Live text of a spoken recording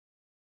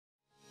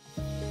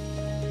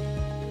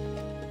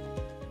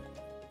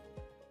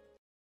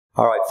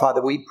All right,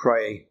 Father, we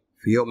pray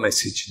for your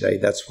message today.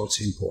 That's what's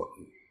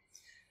important.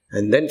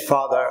 And then,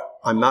 Father,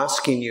 I'm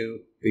asking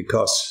you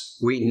because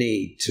we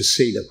need to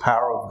see the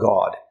power of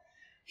God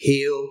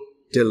heal,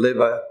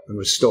 deliver, and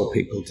restore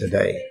people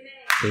today.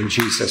 In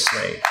Jesus'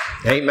 name.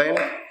 Amen.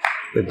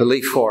 We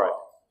believe for it.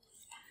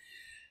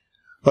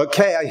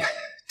 Okay, our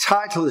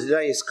title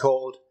today is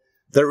called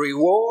The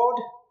Reward.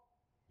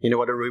 You know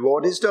what a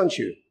reward is, don't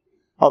you?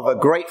 Of a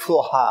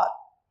grateful heart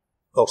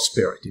or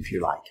spirit, if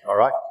you like. All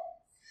right?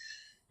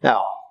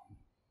 Now,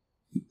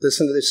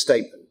 listen to this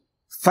statement.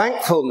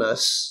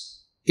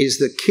 Thankfulness is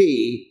the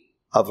key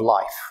of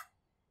life.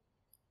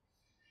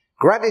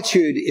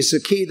 Gratitude is the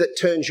key that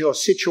turns your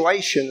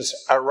situations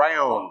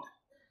around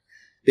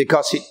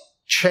because it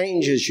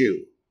changes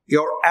you,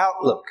 your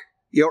outlook,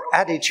 your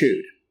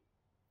attitude.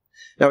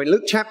 Now, in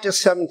Luke chapter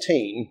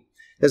 17,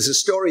 there's a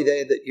story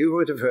there that you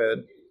would have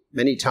heard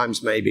many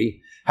times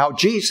maybe, how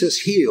Jesus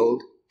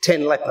healed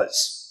 10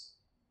 lepers.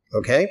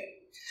 Okay?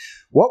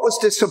 What was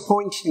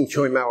disappointing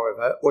to him,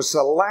 however, was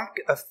the lack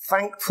of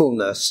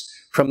thankfulness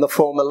from the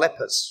former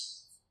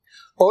lepers.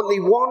 Only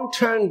one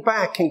turned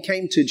back and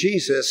came to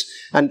Jesus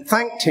and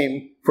thanked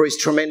him for his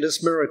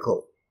tremendous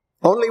miracle.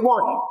 Only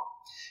one.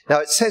 Now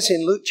it says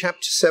in Luke chapter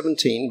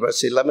 17,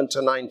 verse 11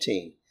 to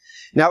 19,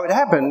 Now it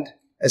happened,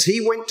 as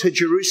he went to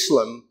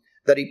Jerusalem,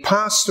 that he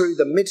passed through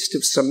the midst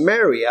of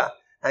Samaria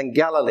and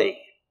Galilee.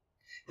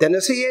 Then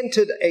as he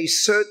entered a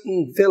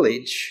certain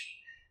village,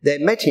 there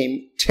met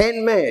him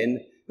 10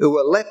 men who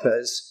were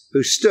lepers,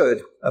 who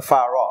stood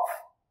afar off.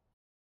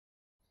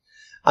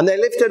 And they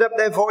lifted up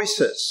their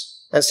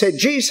voices and said,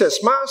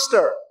 Jesus,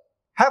 Master,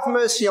 have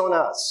mercy on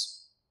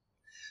us.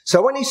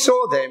 So when he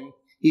saw them,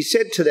 he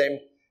said to them,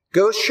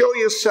 Go show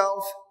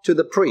yourself to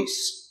the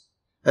priests.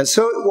 And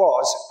so it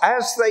was,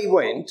 as they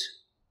went,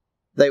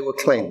 they were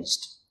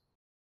cleansed.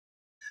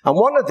 And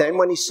one of them,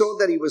 when he saw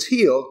that he was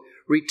healed,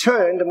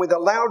 returned and with a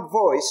loud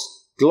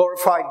voice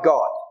glorified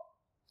God.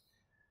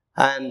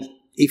 And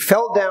he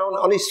fell down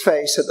on his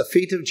face at the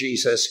feet of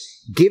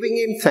Jesus, giving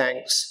him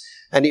thanks,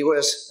 and he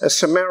was a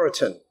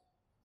Samaritan.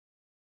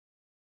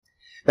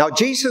 Now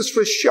Jesus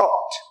was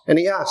shocked, and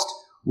he asked,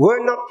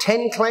 Were not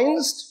 10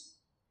 cleansed?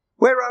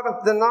 Where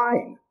are the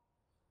 9?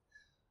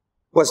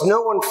 Was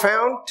no one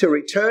found to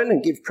return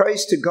and give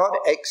praise to God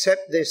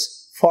except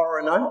this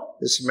foreigner?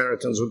 The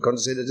Samaritans were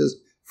considered as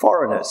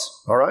foreigners,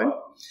 all right?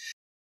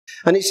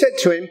 And he said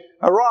to him,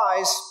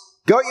 Arise,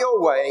 go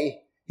your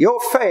way, your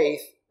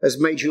faith has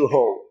made you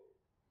whole.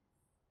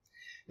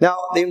 Now,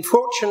 the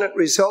unfortunate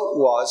result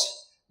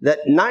was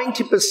that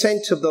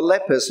 90% of the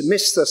lepers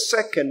missed the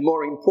second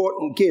more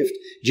important gift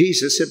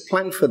Jesus had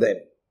planned for them.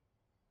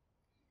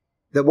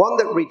 The one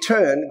that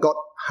returned got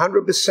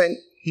 100%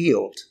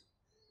 healed.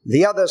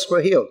 The others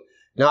were healed.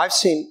 Now, I've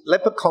seen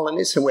leper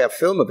colonies, and we have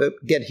film of it,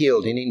 get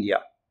healed in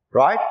India,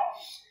 right?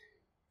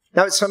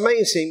 Now, it's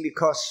amazing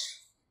because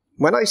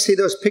when I see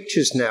those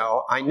pictures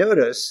now, I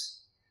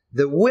notice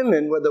the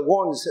women were the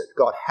ones that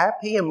got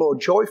happy and more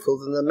joyful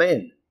than the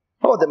men.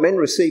 Oh, the men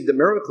received the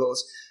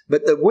miracles,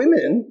 but the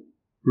women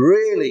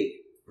really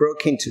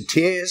broke into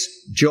tears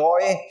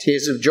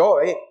of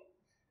joy,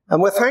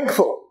 and were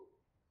thankful.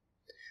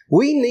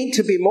 We need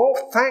to be more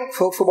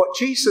thankful for what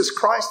Jesus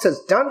Christ has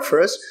done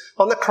for us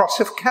on the cross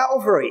of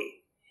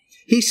Calvary.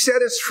 He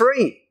set us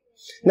free.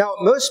 Now,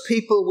 most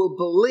people will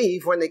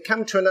believe when they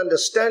come to an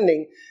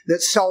understanding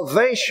that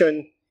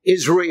salvation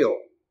is real.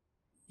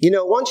 You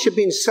know, once you've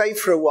been saved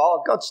for a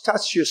while, God's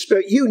touched your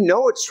spirit, you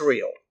know it's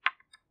real.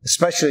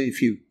 Especially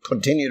if you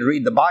continue to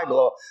read the Bible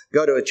or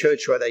go to a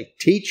church where they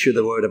teach you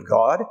the Word of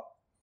God.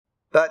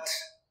 But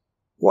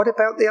what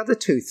about the other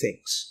two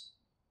things?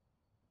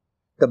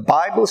 The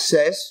Bible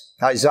says,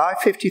 Isaiah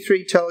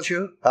 53 tells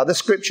you, other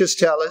scriptures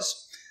tell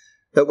us,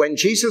 that when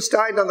Jesus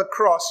died on the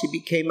cross, he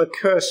became a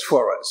curse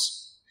for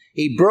us.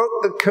 He broke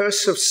the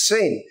curse of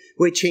sin,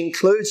 which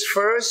includes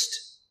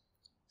first,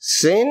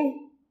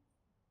 sin,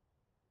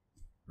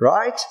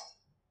 right?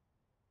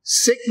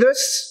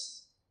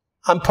 Sickness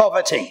and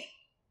poverty.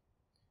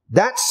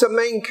 That's the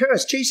main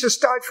curse. Jesus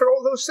died for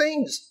all those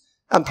things,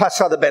 and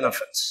plus other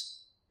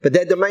benefits. But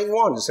they're the main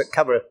ones that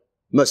cover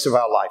most of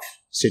our life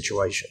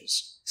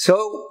situations.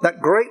 So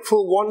that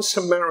grateful one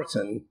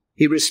Samaritan,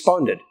 he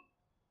responded.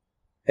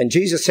 And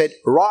Jesus said,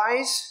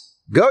 Rise,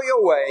 go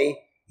your way,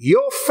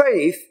 your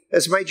faith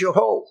has made you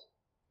whole.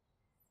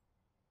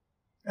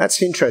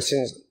 That's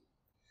interesting, isn't it?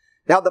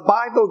 Now, the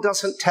Bible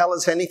doesn't tell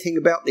us anything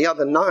about the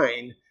other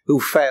 9 who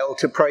failed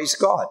to praise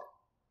God.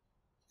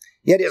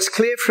 Yet it's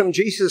clear from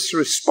Jesus'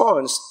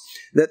 response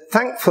that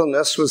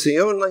thankfulness was the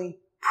only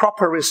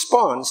proper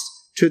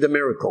response to the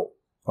miracle.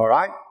 All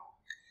right?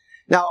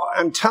 Now,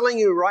 I'm telling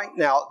you right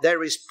now,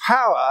 there is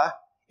power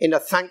in a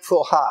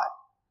thankful heart.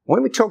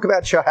 When we talk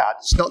about your heart,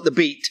 it's not the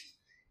beat,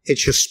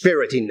 it's your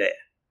spirit in there.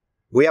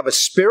 We have a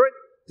spirit,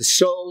 the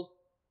soul,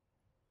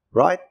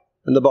 right,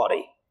 and the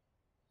body.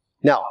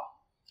 Now,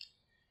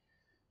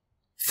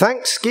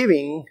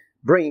 thanksgiving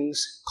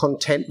brings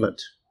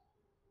contentment.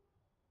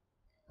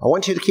 I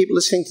want you to keep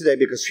listening today,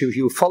 because if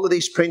you follow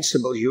these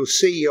principles, you'll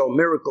see your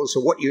miracles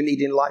of what you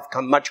need in life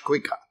come much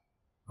quicker.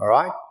 All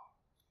right?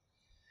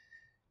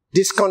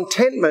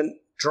 Discontentment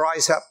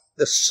dries up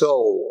the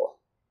soul.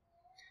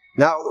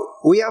 Now,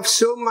 we have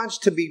so much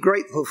to be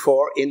grateful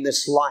for in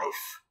this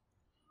life,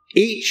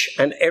 each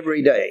and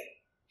every day.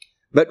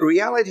 But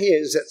reality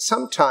is that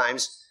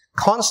sometimes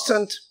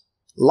constant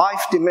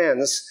life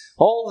demands,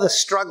 all the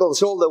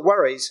struggles, all the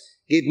worries,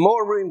 give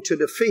more room to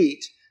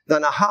defeat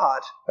than a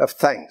heart of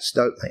thanks,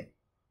 don't they?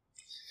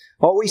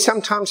 Or we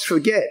sometimes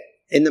forget,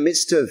 in the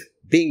midst of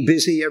being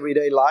busy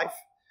everyday life,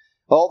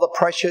 all the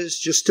pressures,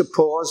 just to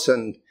pause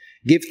and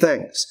give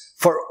thanks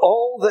for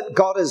all that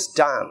God has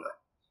done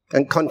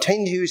and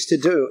continues to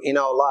do in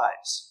our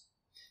lives.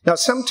 Now,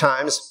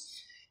 sometimes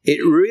it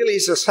really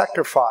is a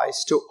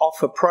sacrifice to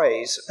offer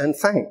praise and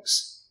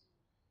thanks.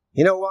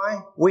 You know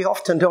why? We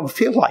often don't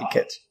feel like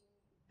it.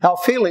 Our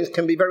feelings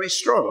can be very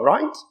strong,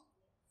 right?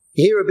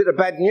 You hear a bit of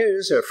bad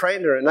news, a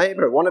friend or a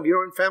neighbor, or one of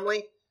your own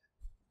family,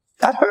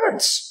 that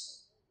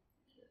hurts.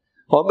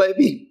 Or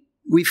maybe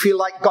we feel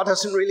like God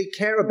doesn't really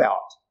care about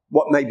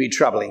what may be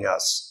troubling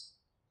us.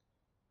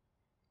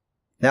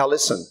 Now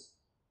listen,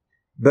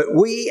 but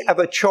we have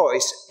a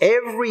choice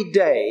every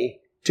day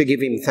to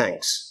give him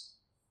thanks.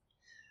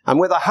 And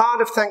with a heart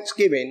of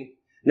thanksgiving,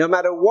 no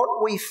matter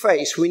what we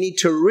face, we need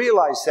to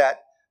realize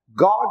that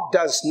God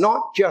does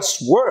not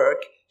just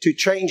work to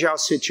change our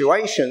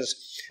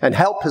situations and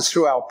help us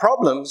through our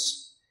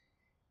problems.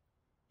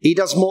 He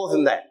does more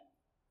than that.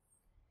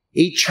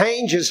 He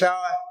changes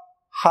our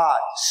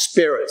heart,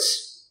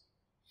 spirits.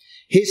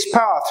 His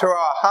power through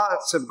our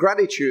hearts of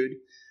gratitude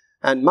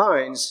and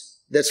minds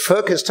that's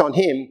focused on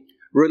him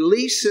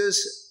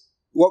releases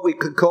what we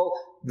could call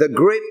the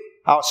grip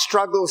our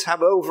struggles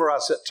have over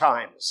us at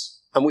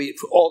times. And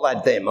we've all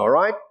had them, all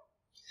right?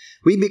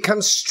 We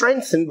become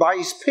strengthened by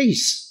his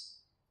peace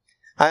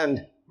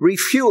and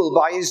refueled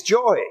by his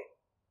joy.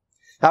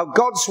 Now,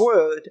 God's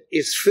word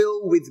is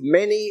filled with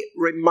many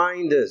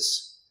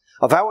reminders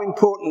of how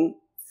important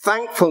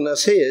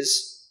thankfulness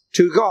is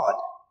to God.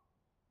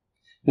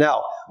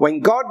 Now, when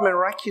God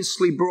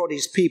miraculously brought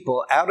his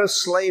people out of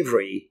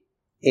slavery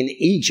in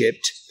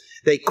Egypt,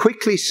 they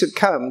quickly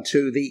succumbed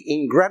to the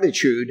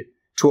ingratitude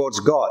towards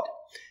God.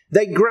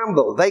 They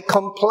grumbled, they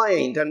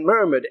complained and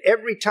murmured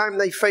every time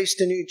they faced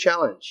a new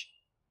challenge.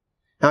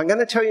 Now, I'm going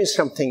to tell you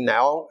something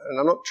now, and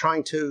I'm not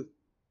trying to,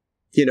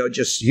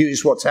 just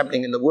use what's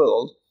happening in the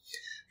world,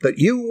 but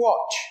you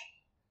watch.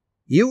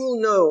 You will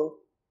know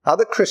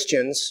other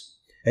Christians,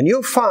 and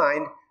you'll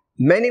find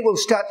many will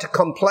start to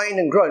complain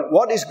and groan.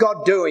 What is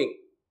God doing?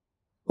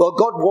 Well,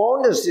 God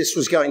warned us this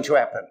was going to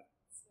happen.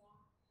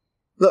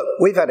 Look,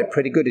 we've had it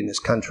pretty good in this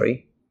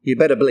country. You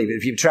better believe it.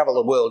 If you've traveled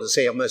the world to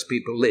see how most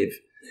people live,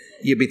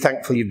 you'd be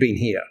thankful you've been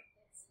here.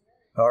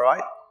 All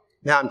right?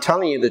 Now, I'm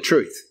telling you the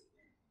truth.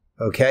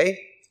 Okay?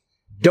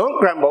 Don't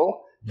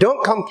grumble.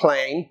 Don't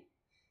complain.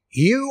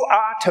 You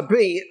are to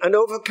be an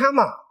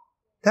overcomer.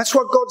 That's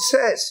what God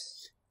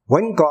says.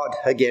 When God,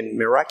 again,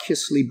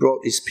 miraculously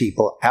brought his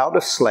people out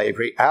of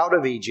slavery, out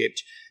of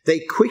Egypt, they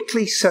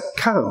quickly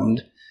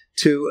succumbed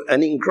to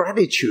an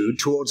ingratitude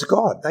towards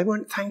God. They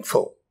weren't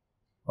thankful.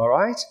 All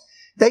right?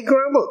 They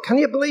grumbled. Can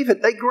you believe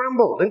it? They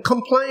grumbled and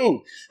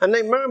complained. And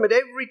they murmured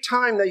every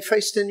time they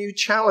faced a new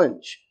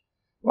challenge.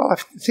 Well, I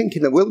think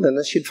in the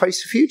wilderness you'd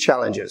face a few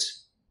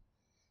challenges.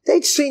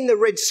 They'd seen the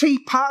Red Sea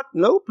part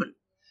and open.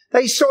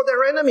 They saw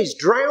their enemies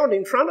drowned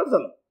in front of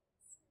them.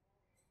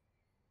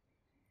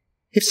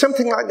 If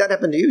something like that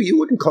happened to you, you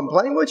wouldn't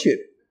complain, would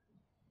you?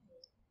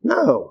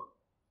 No.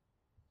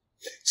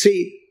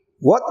 See,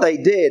 what they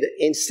did,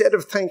 instead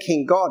of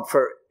thanking God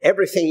for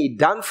everything he'd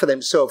done for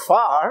them so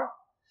far,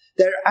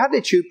 their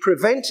attitude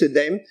prevented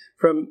them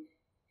from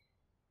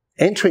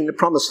entering the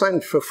promised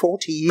land for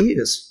 40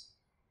 years.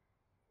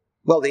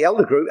 Well, the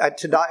elder group had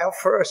to die off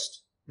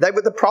first. They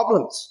were the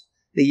problems.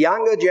 The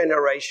younger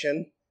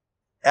generation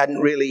hadn't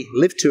really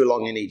lived too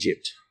long in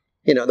Egypt.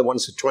 The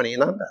ones at 20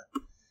 and under.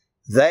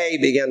 They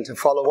began to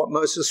follow what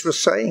Moses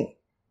was saying.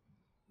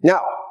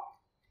 Now,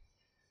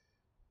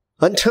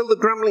 until the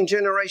grumbling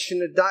generation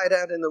had died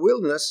out in the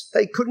wilderness,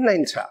 they couldn't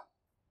enter.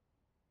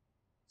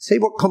 See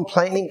what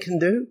complaining can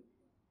do?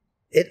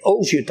 It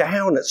holds you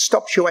down. It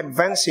stops you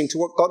advancing to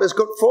what God has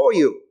got for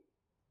you.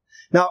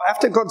 Now,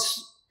 after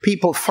God's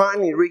people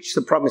finally reached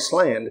the promised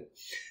land,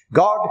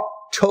 God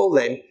told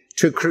them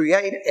to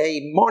create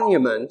a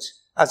monument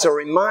as a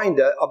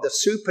reminder of the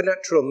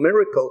supernatural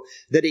miracle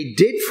that he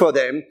did for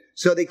them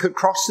so they could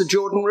cross the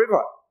Jordan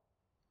River.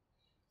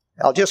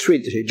 I'll just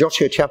read it to you.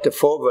 Joshua chapter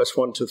 4, verse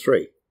 1 to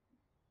 3.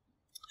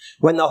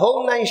 When the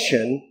whole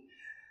nation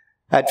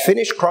had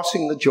finished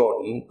crossing the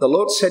Jordan, the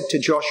Lord said to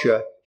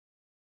Joshua,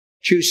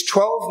 "Choose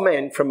 12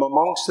 men from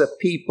amongst the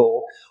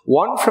people,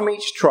 one from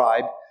each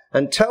tribe,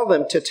 and tell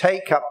them to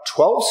take up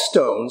 12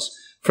 stones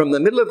from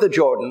the middle of the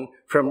Jordan,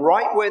 from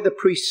right where the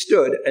priest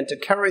stood, and to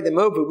carry them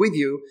over with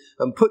you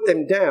and put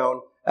them down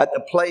at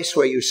the place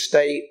where you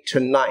stay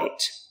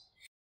tonight."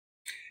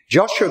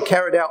 Joshua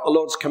carried out the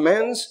Lord's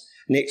commands,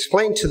 and he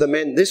explained to the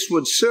men, "This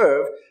would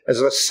serve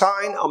as a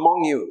sign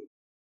among you.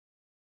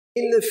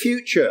 In the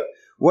future,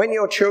 when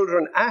your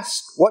children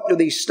ask, 'What do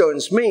these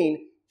stones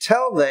mean?'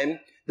 tell them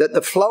that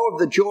the flow of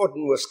the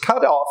Jordan was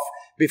cut off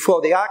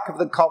before the ark of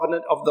the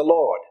covenant of the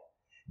Lord.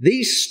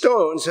 These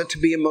stones are to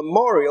be a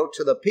memorial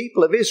to the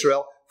people of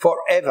Israel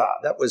forever.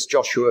 That was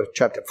Joshua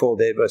chapter 4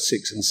 there, verse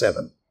 6 and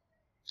 7.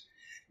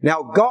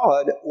 Now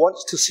God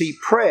wants to see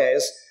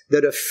prayers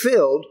that are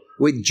filled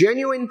with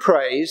genuine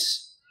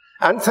praise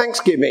and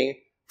thanksgiving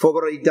for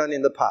what He's done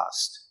in the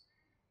past.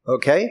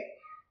 Okay?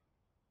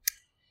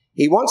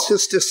 He wants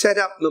us to set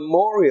up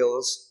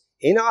memorials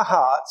in our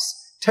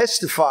hearts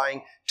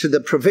testifying to the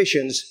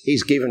provisions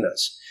He's given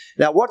us.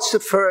 Now, what's the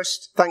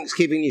first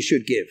thanksgiving you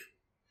should give?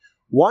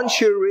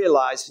 Once you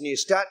realize and you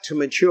start to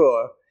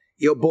mature,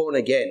 you're born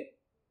again.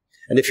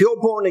 And if you're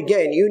born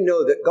again, you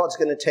know that God's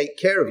going to take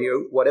care of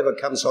you, whatever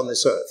comes on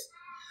this earth.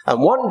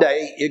 And one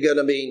day, you're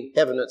going to be in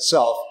heaven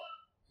itself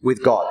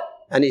with God.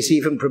 And He's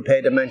even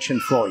prepared a mansion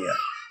for you.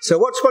 So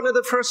what's one of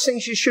the first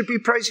things you should be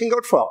praising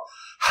God for?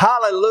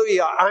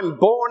 Hallelujah, I'm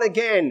born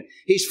again.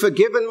 He's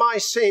forgiven my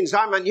sins.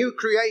 I'm a new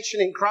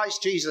creation in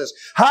Christ Jesus.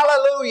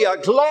 Hallelujah,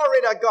 glory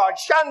to God.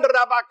 Chandra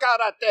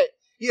bakarate.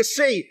 You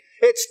see,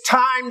 it's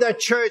time the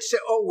church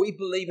said, oh, we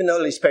believe in the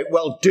Holy Spirit.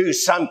 Well, do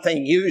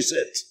something, use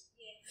it.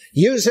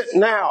 Use it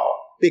now.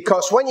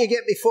 Because when you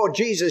get before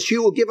Jesus,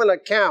 you will give an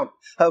account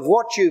of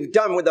what you've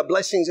done with the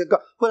blessings of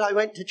God. Well, I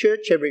went to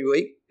church every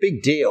week.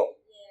 Big deal.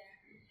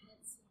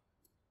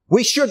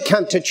 We should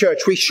come to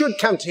church. We should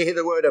come to hear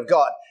the word of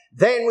God.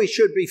 Then we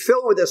should be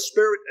filled with the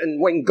Spirit.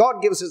 And when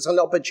God gives us an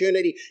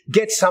opportunity,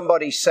 get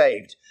somebody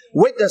saved.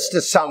 Witness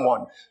to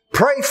someone.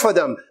 Pray for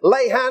them.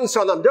 Lay hands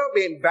on them. Don't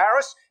be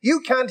embarrassed. You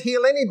can't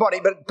heal anybody,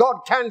 but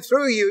God can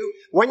through you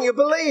when you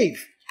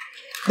believe.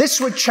 This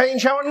would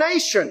change our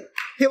nation.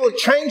 It will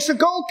change the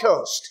Gold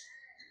Coast.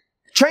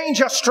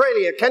 Change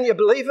Australia. Can you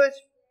believe it?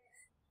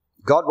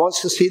 God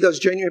wants to see those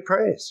genuine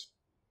prayers.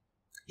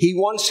 He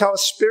wants our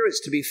spirits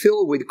to be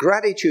filled with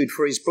gratitude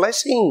for His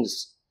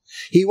blessings.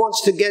 He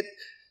wants to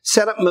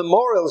set up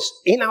memorials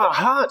in our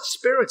hearts,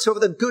 spirits,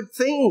 of the good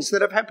things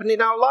that have happened in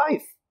our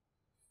life.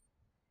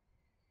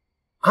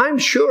 I'm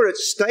sure at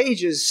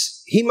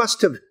stages He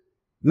must have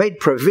made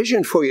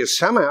provision for you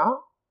somehow.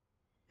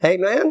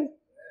 Amen?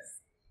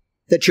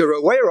 That you're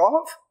aware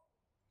of.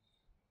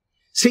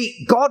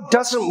 See, God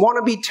doesn't want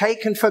to be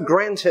taken for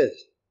granted.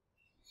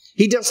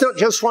 He does not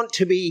just want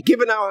to be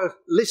given our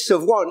list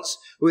of wants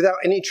without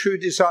any true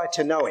desire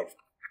to know Him.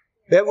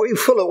 But we're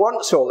full of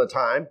wants all the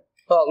time.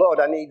 Oh, Lord,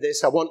 I need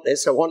this, I want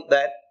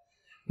that.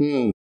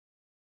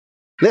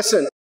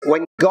 Listen,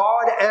 when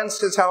God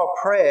answers our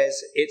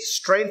prayers, it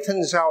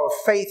strengthens our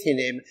faith in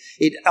Him.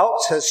 It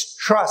helps us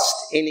trust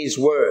in His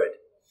word.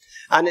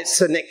 And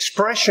it's an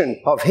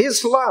expression of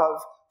His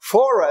love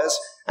for us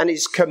and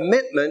His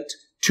commitment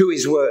to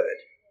His word.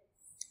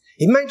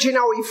 Imagine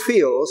how He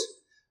feels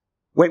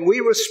when we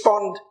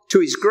respond to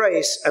His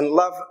grace and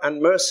love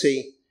and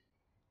mercy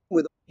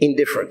with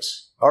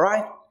indifference. All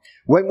right?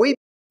 When we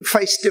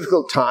face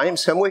difficult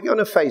times, and we're going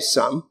to face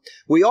some,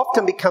 we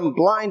often become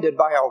blinded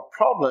by our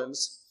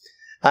problems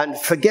and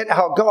forget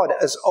how God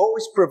has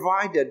always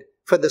provided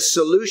for the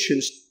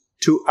solutions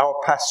to our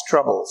past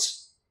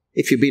troubles.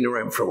 If you've been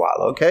around for a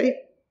while, okay?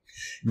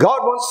 God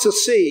wants to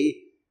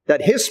see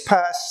that His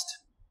past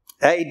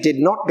aid did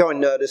not go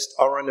unnoticed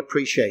or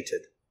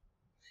unappreciated.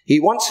 He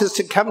wants us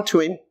to come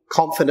to Him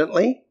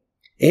confidently,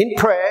 in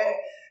prayer,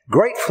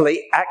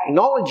 gratefully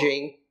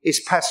acknowledging His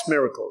past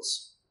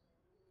miracles.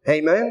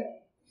 Amen?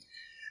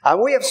 And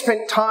we have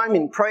spent time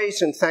in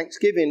praise and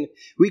thanksgiving.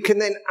 We can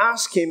then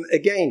ask Him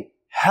again,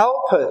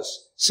 help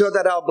us so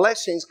that our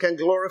blessings can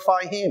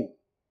glorify Him.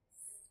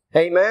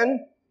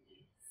 Amen?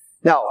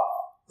 Now,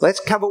 let's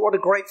cover what a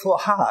grateful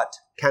heart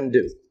can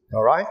do.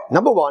 All right?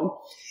 Number one,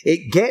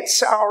 it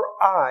gets our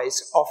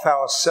eyes off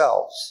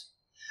ourselves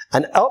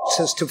and helps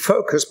us to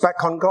focus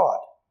back on God.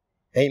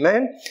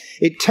 Amen?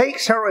 It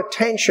takes our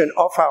attention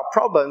off our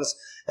problems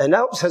and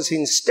helps us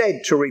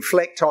instead to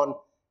reflect on,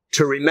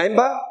 to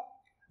remember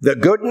the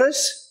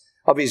goodness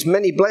of His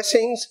many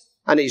blessings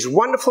and His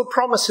wonderful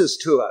promises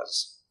to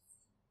us.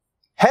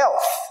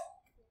 Health,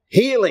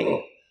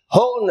 healing,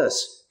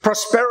 wholeness,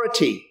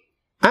 prosperity,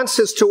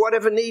 answers to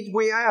whatever need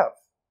we have.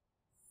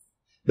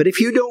 But if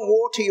you don't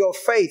water your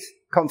faith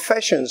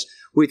confessions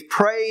with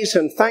praise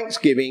and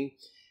thanksgiving,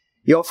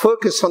 your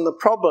focus on the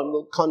problem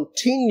will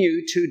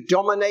continue to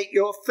dominate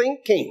your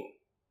thinking.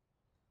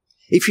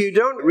 If you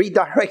don't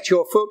redirect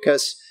your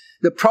focus,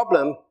 the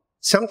problem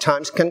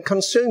sometimes can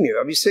consume you.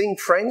 Have you seen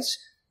friends?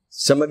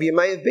 Some of you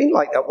may have been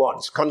like that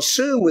once,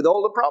 consumed with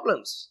all the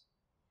problems.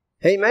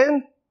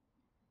 Amen?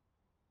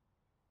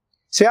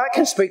 See, I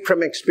can speak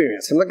from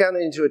experience. I'm not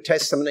going into a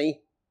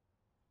testimony.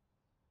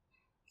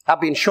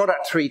 I've been shot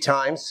at 3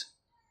 times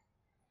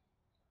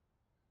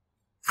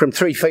from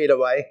 3 feet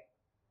away.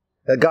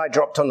 A guy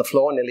dropped on the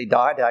floor, nearly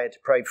died. I had to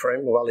pray for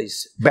him while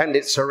his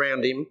bandits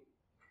surround him.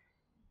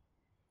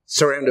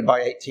 Surrounded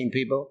by 18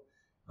 people.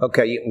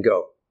 Okay, you can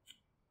go.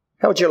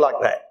 How would you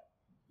like that?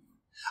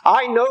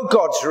 I know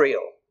God's real.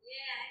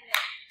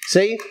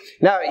 See?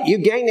 Now, you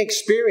gain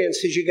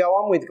experience as you go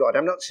on with God.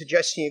 I'm not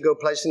suggesting you go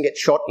places and get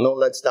shot and all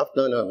that stuff.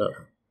 No.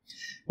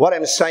 What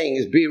I'm saying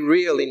is be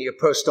real in your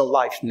personal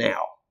life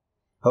now.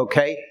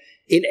 Okay?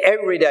 In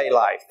everyday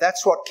life,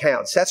 that's what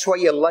counts. That's why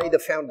you lay the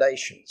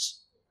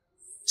foundations.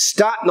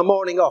 Start in the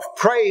morning off.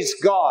 Praise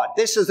God.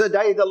 This is the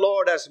day the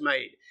Lord has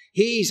made.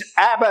 He's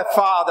Abba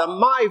Father,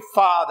 my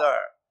Father.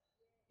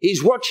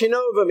 He's watching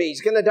over me.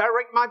 He's going to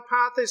direct my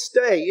path this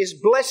day. His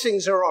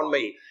blessings are on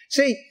me.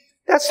 See,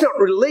 that's not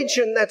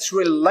religion, that's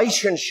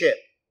relationship.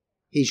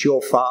 He's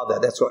your Father.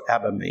 That's what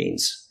Abba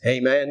means.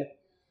 Amen.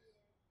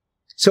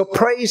 So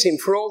praise Him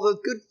for all the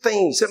good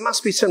things. There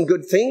must be some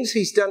good things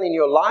He's done in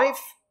your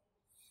life.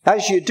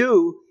 As you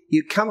do,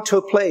 you come to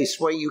a place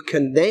where you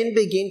can then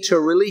begin to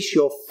release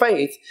your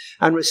faith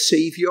and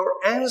receive your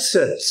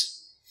answers.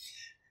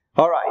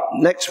 All right,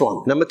 next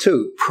one. Number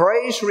 2,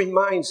 praise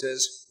reminds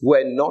us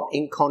we're not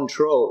in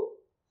control,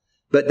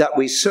 but that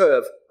we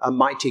serve a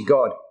mighty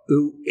God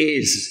who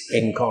is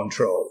in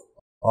control.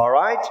 All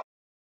right?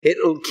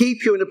 It'll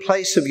keep you in a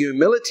place of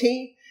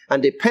humility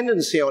and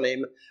dependency on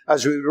Him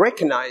as we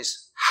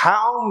recognize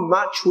how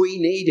much we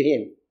need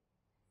Him.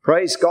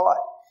 Praise God.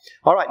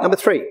 All right, number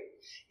 3.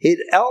 It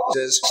helps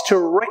us to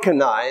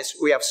recognize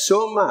we have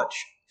so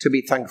much to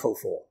be thankful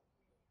for.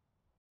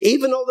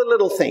 Even all the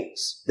little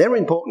things, they're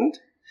important,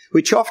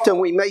 which often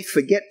we may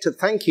forget to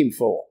thank Him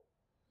for.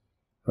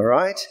 All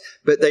right?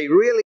 But they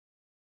really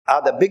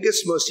are the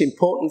biggest, most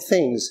important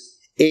things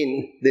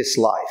in this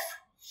life.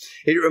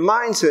 It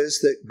reminds us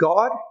that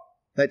God,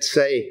 let's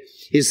say,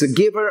 is the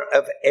giver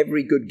of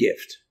every good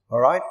gift. All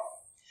right?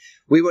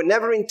 We were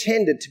never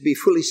intended to be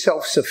fully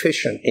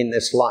self-sufficient in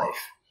this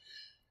life.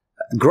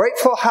 A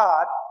grateful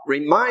heart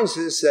reminds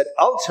us that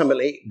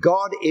ultimately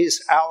God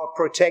is our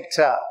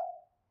protector,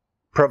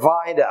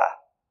 provider,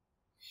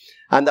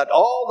 and that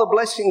all the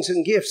blessings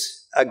and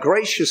gifts are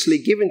graciously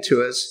given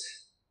to us.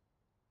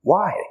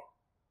 Why?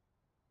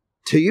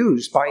 To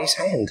use by His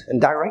hand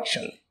and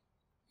direction.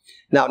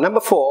 Now,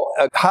 number 4,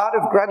 a heart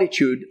of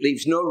gratitude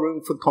leaves no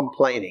room for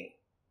complaining.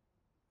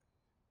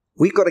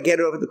 We've got to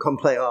get over the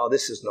complaint, oh,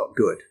 this is not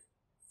good.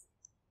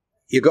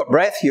 You've got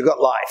breath, you've got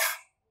life,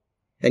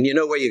 and you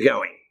know where you're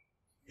going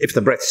if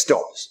the breath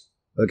stops,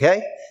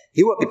 okay?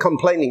 You won't be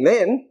complaining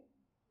then,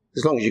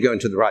 as long as you're going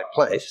to the right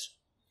place.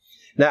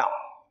 Now,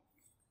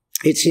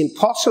 it's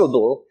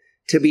impossible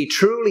to be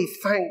truly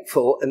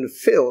thankful and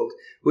filled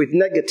with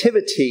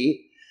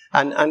negativity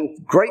and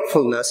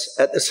gratefulness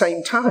at the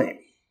same time.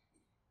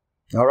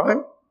 All right?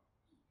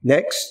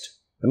 Next,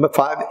 number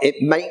 5, it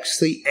makes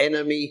the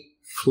enemy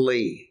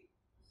flee.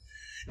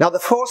 Now, the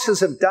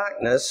forces of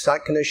darkness, I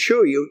can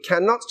assure you,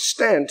 cannot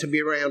stand to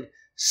be around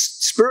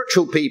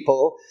spiritual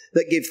people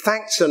that give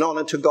thanks and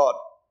honor to God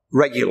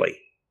regularly.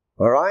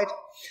 All right?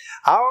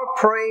 Our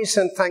praise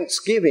and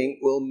thanksgiving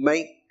will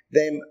make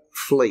them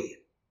flee.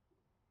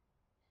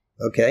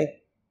 Okay?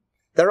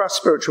 There are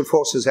spiritual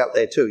forces out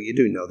there too. You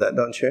do know that,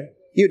 don't you?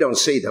 You don't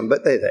see them,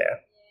 but they're there.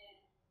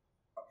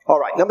 All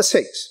right, number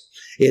 6.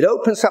 It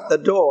opens up the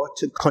door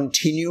to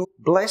continue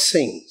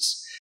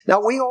blessings.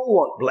 Now, we all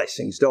want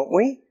blessings, don't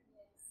we?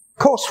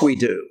 Of course we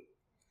do.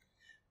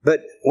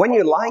 But when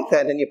you're like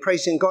that and you're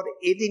praising God,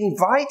 it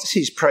invites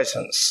His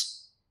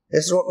presence.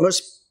 This is what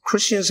most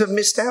Christians have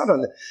missed out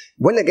on.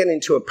 When they get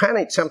into a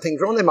panic,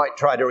 something's wrong, they might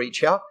try to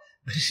reach out.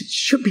 But it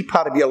should be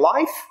part of your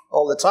life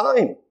all the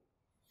time.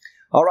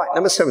 All right,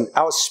 number 7.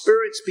 Our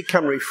spirits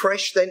become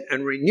refreshed then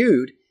and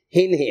renewed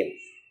in Him.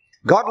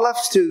 God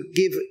loves to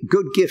give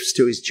good gifts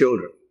to His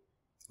children.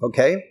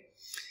 Okay?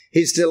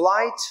 His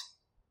delight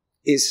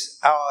is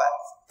our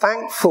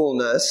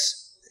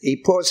thankfulness.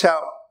 He pours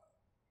out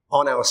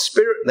on our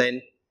spirit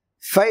then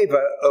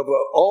favor over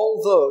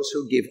all those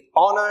who give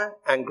honor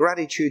and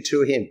gratitude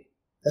to Him.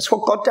 That's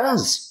what God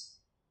does.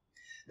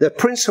 The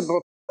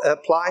principle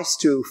applies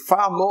to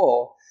far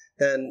more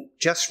than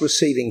just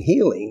receiving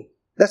healing.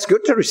 That's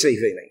good to receive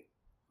healing,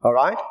 all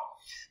right?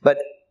 But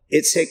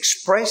it's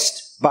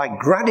expressed by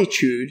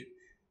gratitude,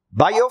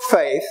 by your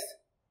faith,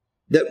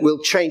 that will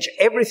change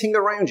everything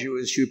around you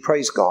as you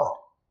praise God.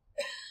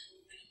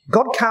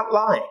 God can't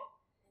lie.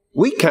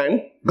 We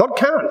can. God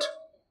can't.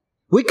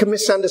 We can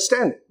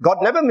misunderstand. God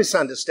never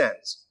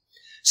misunderstands.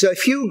 So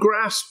if you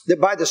grasp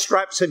that by the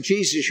stripes of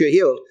Jesus you're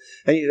healed,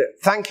 and you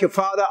say, thank you,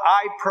 Father,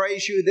 I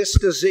praise you, this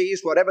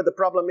disease, whatever the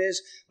problem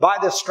is, by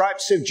the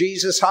stripes of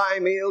Jesus I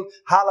am healed,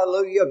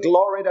 hallelujah,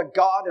 glory to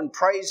God, and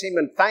praise Him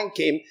and thank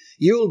Him,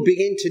 you'll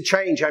begin to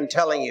change, I'm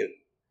telling you.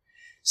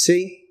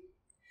 See,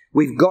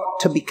 we've got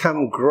to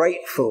become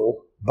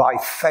grateful by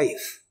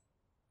faith,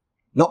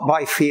 not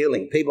by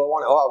feeling. People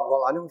want, oh,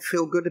 well, I don't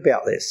feel good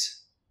about this.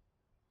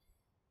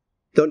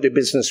 Don't do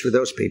business with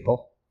those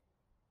people.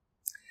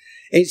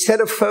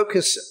 Instead of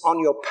focus on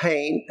your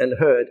pain and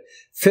hurt,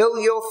 fill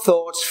your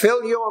thoughts,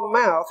 fill your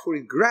mouth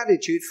with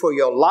gratitude for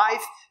your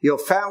life, your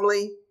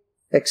family,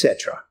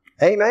 etc.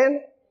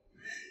 Amen?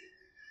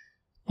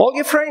 All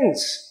your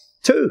friends,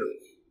 too.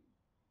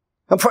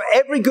 And for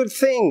every good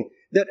thing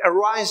that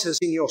arises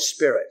in your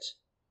spirit.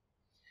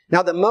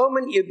 Now, the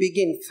moment you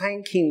begin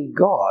thanking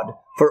God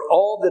for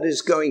all that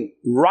is going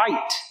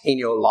right in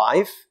your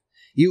life,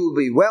 you will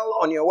be well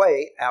on your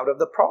way out of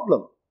the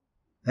problem.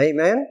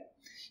 Amen?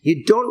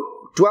 You don't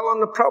dwell on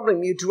the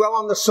problem, you dwell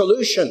on the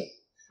solution.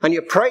 and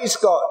you praise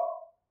God,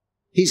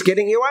 He's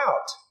getting you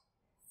out.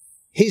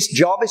 His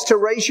job is to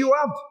raise you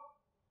up.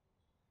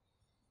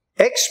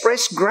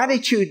 Express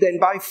gratitude then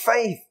by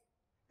faith.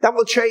 That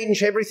will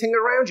change everything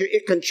around you.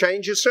 It can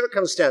change your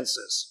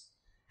circumstances.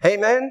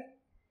 Amen?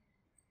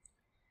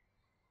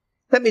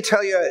 Let me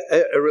tell you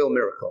a real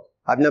miracle.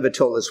 I've never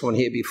told this one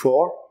here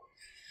before.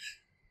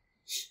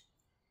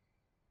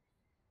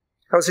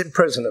 I was in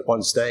prison at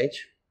one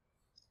stage.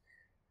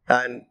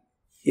 And,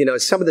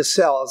 some of the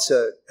cells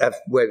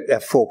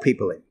have 4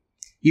 people in.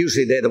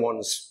 Usually they're the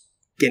ones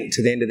getting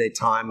to the end of their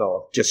time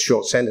or just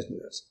short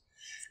sentences.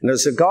 And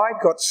there's a guy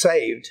got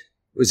saved,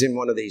 was in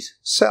one of these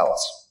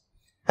cells.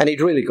 And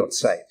he'd really got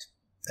saved.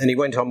 And he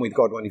went on with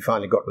God when he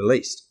finally got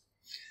released.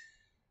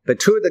 But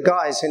 2 of the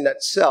guys in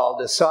that cell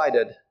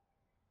decided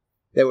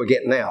they were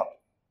getting out.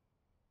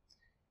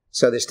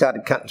 So they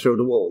started cutting through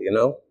the wall,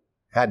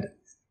 Had a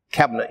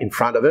cabinet in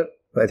front of it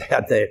where they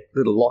had their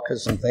little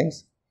lockers and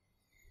things.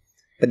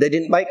 But they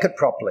didn't make it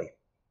properly.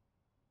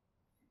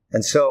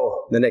 And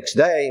so the next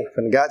day,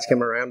 when the guards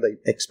came around, they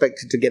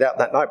expected to get out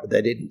that night, but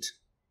they didn't.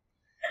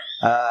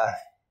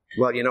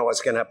 Well, you know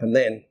what's going to happen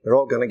then? They're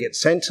all going to get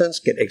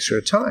sentenced, get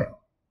extra time,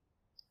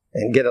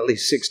 and get at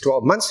least 6,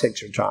 12 months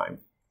extra time.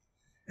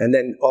 And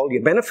then all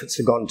your benefits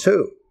are gone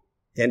too.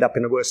 You end up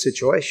in a worse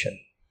situation.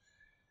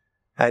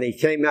 And he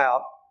came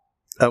out,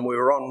 and we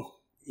were on,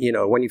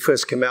 when you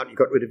first came out, you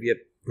got rid of your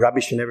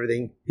rubbish and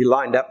everything. You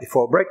lined up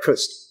before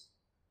breakfast.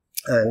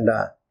 And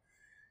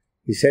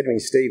he said to me,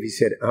 Steve,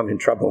 I'm in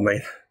trouble,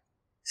 mate.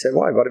 I said,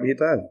 why? What have you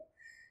done?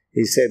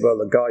 He said, well,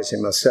 the guys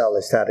in my cell,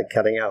 they started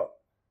cutting out.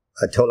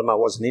 I told them I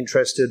wasn't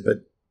interested, but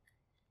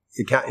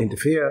you can't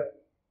interfere.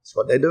 That's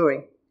what they're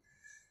doing.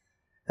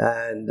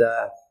 And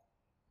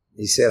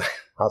he said,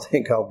 I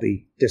think I'll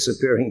be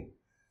disappearing.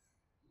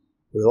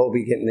 We'll all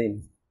be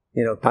getting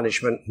in,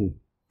 punishment and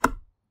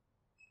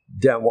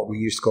down what we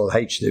used to call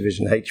H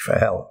division, H for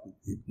hell.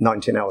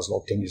 19 hours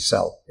locked in your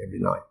cell every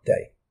night,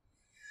 day.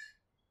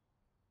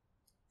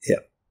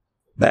 Yeah,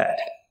 bad.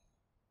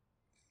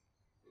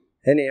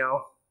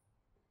 Anyhow,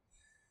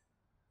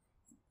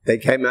 they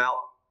came out.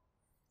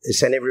 They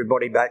sent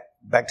everybody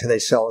back to their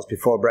cells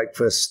before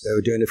breakfast. They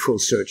were doing a full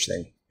search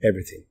then,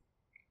 everything.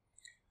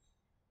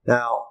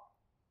 Now,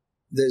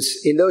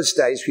 in those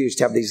days, we used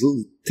to have these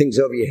little things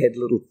over your head,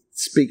 little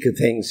speaker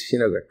things,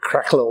 that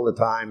crackle all the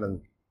time.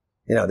 And,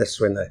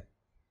 that's when the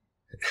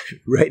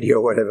radio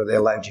or whatever they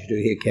allowed you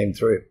to hear came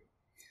through.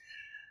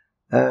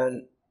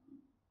 And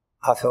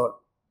I thought,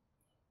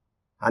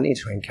 I need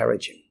to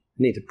encourage him. I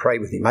need to pray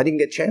with him. I didn't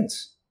get a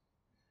chance.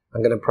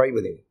 I'm going to pray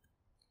with him.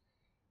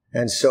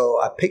 And so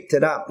I picked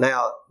it up.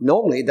 Now,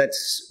 normally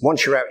that's,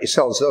 once you're out your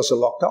cells, those are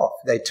locked off.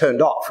 They're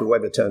turned off,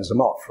 whoever turns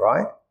them off,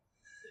 right?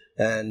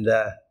 And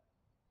I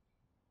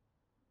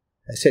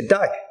said,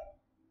 Doug.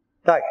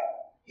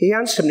 He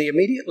answered me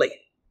immediately.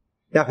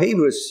 Now, he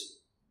was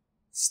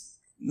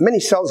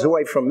many cells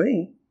away from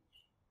me.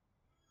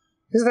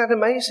 Isn't that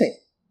amazing?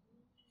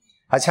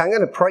 I said, I'm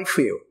going to pray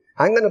for you.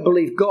 I'm going to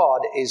believe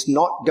God is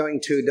not going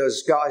to,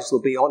 those guys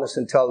will be honest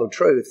and tell the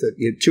truth that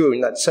you 2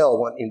 in that cell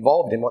weren't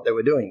involved in what they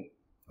were doing.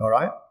 All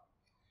right?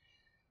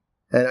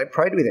 And I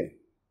prayed with him.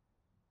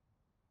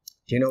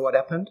 Do you know what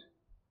happened?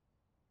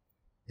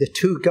 The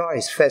 2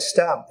 guys fessed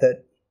up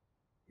that,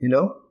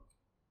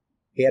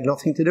 he had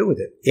nothing to do with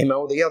it. Him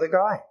or the other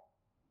guy.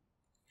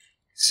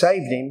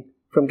 Saved him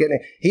from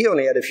he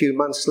only had a few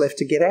months left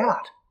to get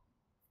out.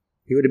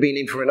 He would have been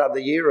in for another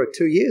year or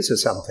 2 years or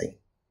something.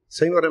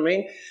 See what I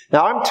mean?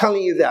 Now, I'm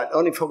telling you that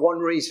only for one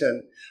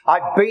reason.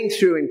 I've been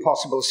through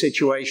impossible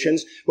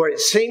situations where it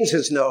seems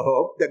there's no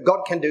hope, that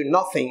God can do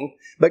nothing,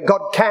 but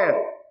God can.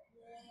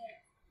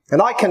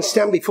 And I can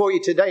stand before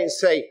you today and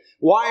say,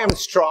 why I'm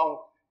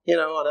strong, and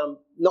I'm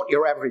not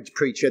your average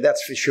preacher,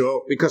 that's for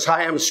sure, because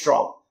I am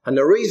strong. And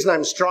the reason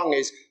I'm strong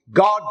is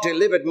God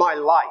delivered my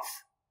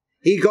life.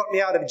 He got me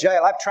out of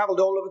jail. I've traveled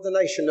all over the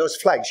nation, those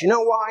flags. You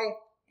know why?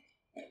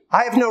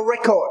 I have no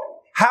record.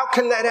 How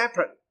can that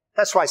happen?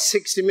 That's why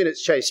 60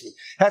 Minutes chased me.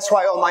 That's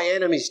why all my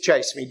enemies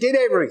chased me. Did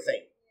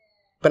everything.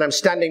 But I'm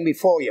standing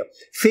before you.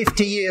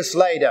 50 years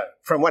later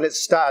from when it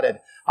started,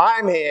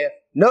 I'm here,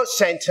 no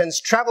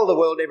sentence, travel the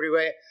world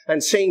everywhere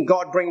and seeing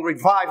God bring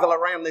revival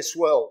around this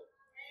world.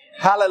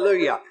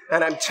 Hallelujah.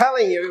 And I'm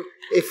telling you,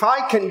 if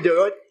I can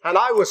do it, and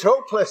I was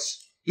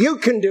hopeless, you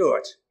can do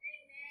it.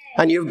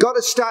 And you've got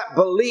to start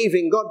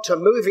believing God to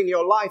move in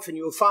your life, and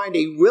you'll find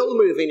He will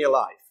move in your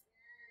life.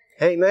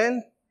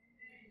 Amen?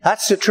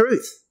 That's the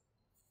truth.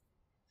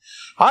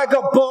 I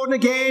got born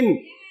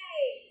again.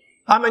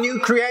 I'm a new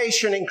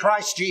creation in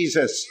Christ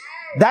Jesus.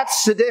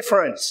 That's the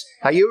difference.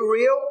 Are you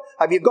real?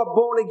 Have you got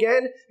born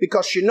again?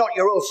 Because you're not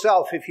your old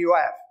self if you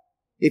have.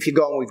 If you're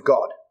going with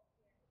God.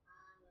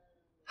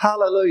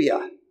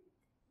 Hallelujah.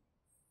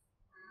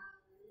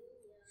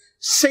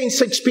 Seen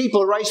 6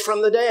 people raised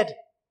from the dead.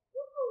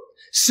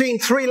 Seen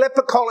 3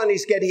 leper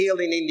colonies get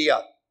healed in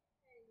India.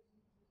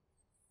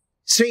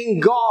 Seen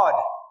God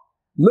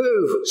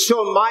move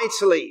so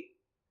mightily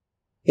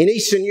in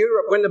Eastern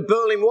Europe when the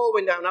Berlin Wall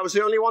went down. I was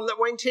the only one that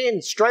went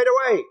in straight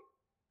away.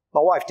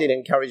 My wife did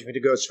encourage me to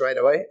go straight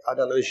away. I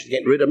don't know if she's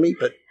getting rid of me,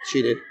 but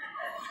she did.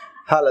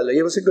 Hallelujah.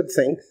 It was a good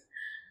thing.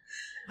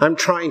 I'm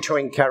trying to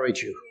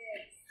encourage you.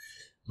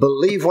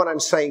 Believe what I'm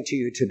saying to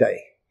you today.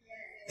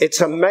 It's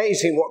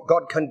amazing what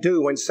God can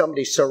do when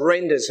somebody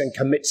surrenders and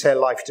commits their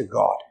life to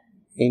God.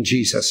 In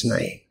Jesus'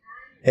 name.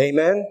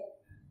 Amen.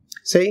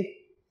 See?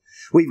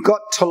 We've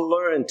got to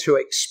learn to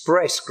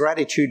express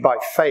gratitude by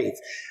faith.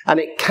 And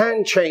it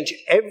can change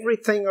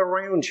everything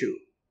around you.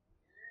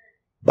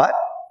 But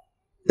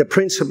the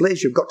principle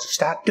is you've got to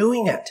start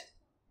doing it.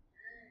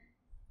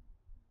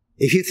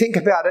 If you think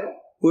about it,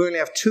 we only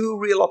have two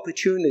real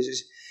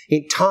opportunities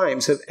in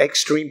times of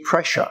extreme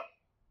pressure.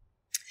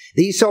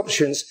 These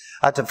options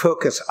are to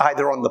focus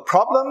either on the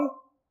problem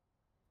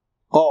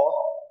or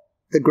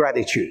the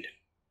gratitude.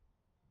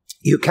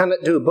 You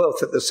cannot do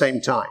both at the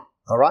same time,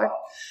 all right?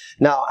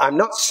 Now, I'm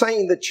not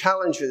saying the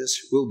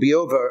challenges will be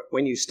over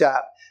when you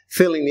start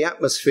filling the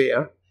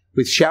atmosphere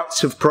with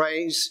shouts of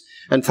praise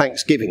and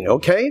thanksgiving,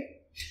 okay?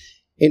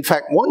 In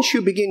fact, once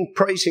you begin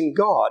praising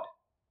God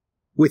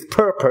with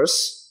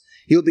purpose,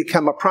 you'll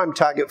become a prime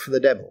target for the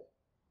devil.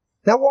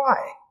 Now, why?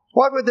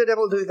 Why would the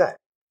devil do that?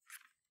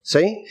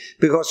 See?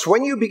 Because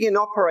when you begin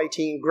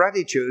operating in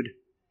gratitude,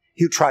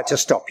 he'll try to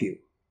stop you.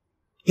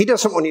 He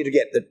doesn't want you to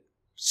get the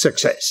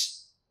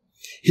success.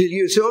 He'll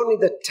use only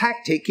the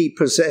tactic he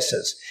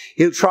possesses.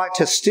 He'll try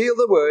to steal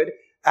the word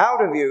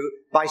out of you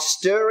by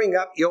stirring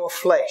up your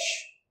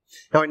flesh.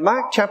 Now in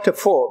Mark chapter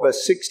 4,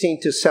 verse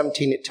 16 to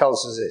 17, it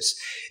tells us this.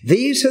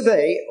 These are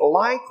they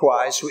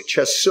likewise which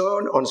are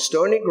sown on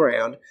stony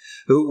ground,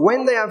 who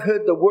when they have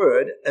heard the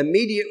word,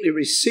 immediately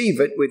receive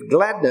it with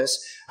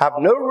gladness, have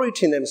no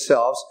root in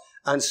themselves,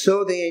 and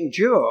so they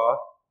endure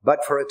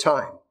but for a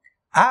time.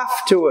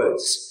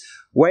 Afterwards,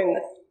 when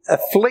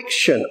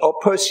affliction or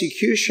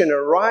persecution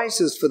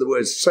arises for the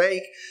word's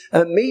sake,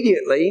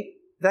 immediately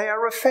they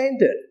are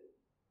offended.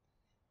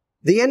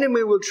 The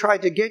enemy will try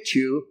to get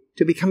you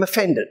to become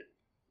offended.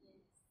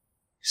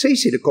 It's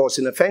easy to cause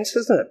an offense,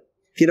 isn't it?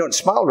 If you don't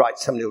smile right,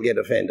 somebody will get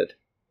offended.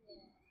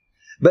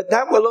 But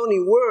that will only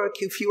work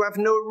if you have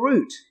no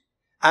root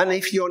and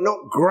if you're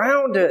not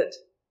grounded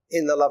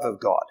in the love of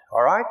God,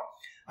 all right?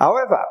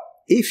 However,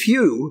 if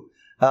you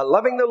are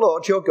loving the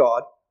Lord your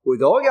God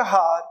with all your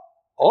heart,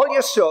 all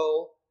your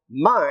soul,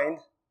 mind,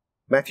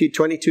 Matthew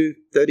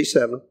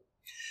 22:37,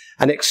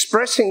 and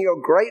expressing your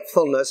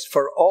gratefulness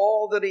for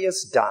all that he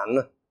has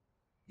done,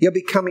 you're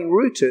becoming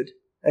rooted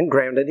and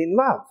grounded in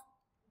love.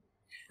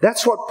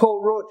 That's what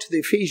Paul wrote to the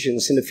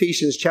Ephesians in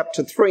Ephesians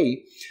chapter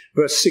 3,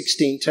 verse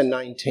 16 to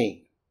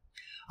 19.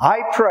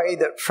 I pray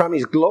that from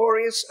his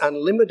glorious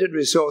unlimited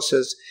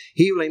resources,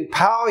 he will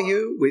empower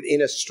you with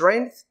inner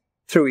strength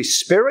through his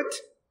Spirit.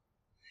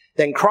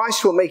 Then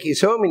Christ will make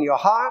his home in your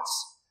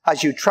hearts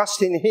as you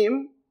trust in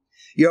him.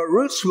 Your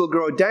roots will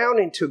grow down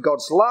into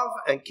God's love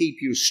and keep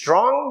you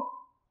strong.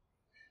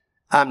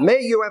 And may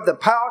you have the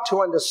power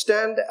to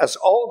understand, as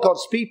all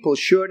God's people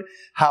should,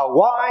 how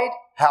wide,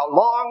 how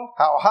long,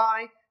 how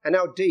high, and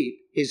how deep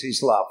is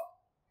his love.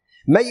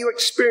 May you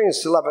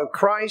experience the love of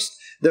Christ,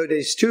 though it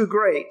is too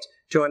great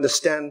to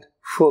understand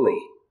fully.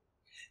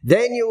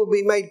 Then you will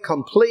be made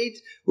complete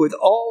with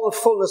all the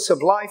fullness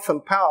of life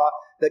and power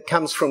that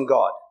comes from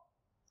God.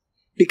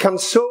 Become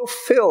so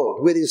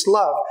filled with his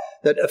love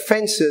that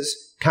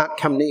offenses can't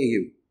come near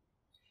you.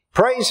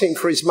 Praise him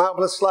for his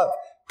marvelous love.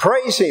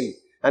 Praise him.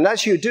 And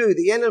as you do,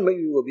 the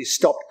enemy will be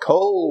stopped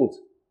cold,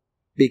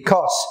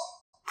 because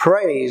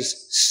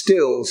praise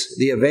stills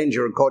the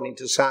avenger, according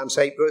to Psalms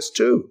 8 verse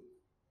 2.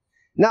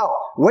 Now,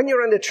 when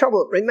you're under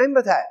trouble,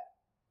 remember that.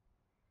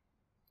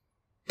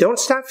 Don't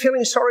start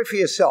feeling sorry for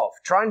yourself.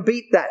 Try and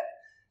beat that.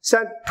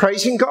 Start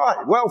praising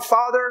God. Well,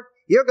 Father,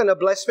 you're going to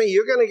bless me.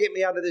 You're going to get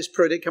me out of this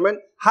predicament.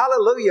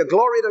 Hallelujah.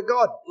 Glory to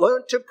God.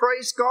 Learn to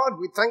praise God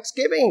with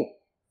thanksgiving.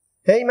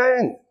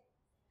 Amen.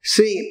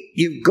 See,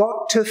 you've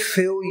got to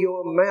fill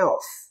your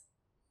mouth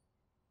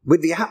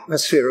with the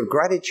atmosphere of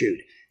gratitude,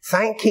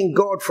 thanking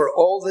God for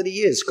all that he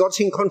is. God's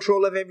in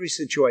control of every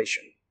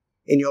situation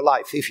in your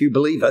life, if you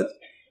believe it.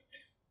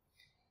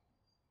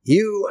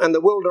 You and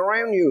the world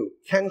around you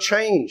can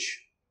change.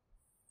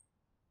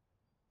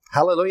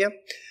 Hallelujah.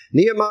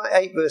 Nehemiah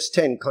 8 verse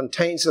 10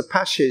 contains a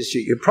passage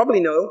that you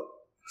probably know,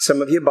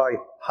 some of you by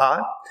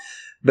heart,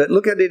 but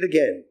look at it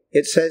again.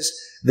 It says,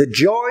 the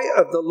joy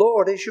of the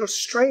Lord is your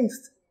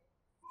strength.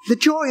 The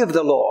joy of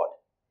the Lord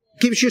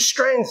gives you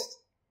strength.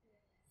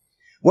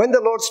 When the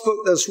Lord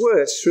spoke those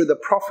words through the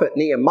prophet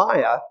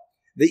Nehemiah,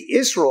 the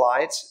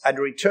Israelites had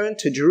returned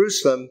to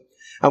Jerusalem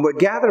and were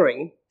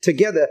gathering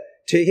together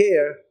to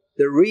hear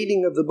the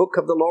reading of the book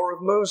of the law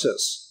of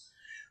Moses.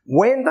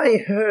 When they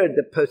heard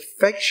the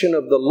perfection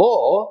of the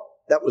law,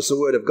 that was the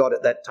word of God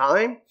at that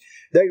time,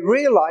 they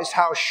realized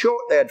how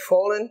short they had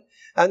fallen,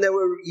 and they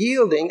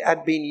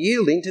had been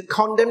yielding to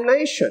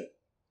condemnation.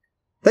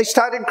 They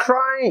started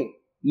crying,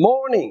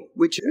 mourning,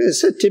 which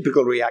is a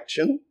typical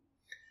reaction.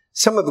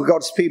 Some of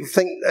God's people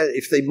think that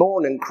if they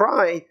mourn and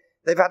cry,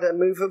 they've had a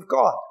move of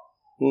God.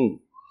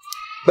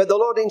 But the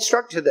Lord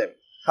instructed them.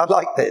 I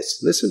like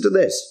this. Listen to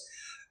this.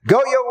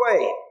 Go your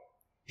way.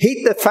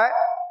 Heat the fat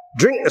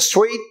Drink the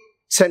sweet,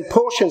 send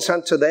portions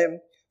unto them,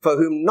 for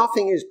whom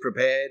nothing is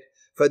prepared.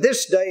 For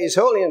this day is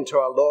holy unto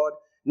our Lord.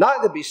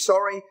 Neither be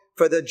sorry,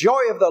 for the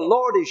joy of the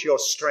Lord is your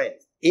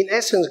strength. In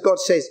essence, God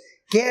says,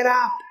 get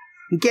up,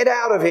 get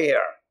out of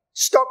here.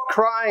 Stop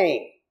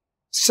crying.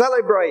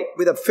 Celebrate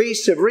with a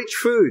feast of rich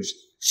foods,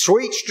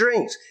 sweet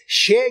drinks.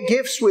 Share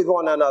gifts with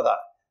one another.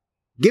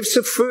 Gifts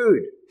of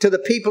food to the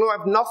people who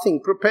have nothing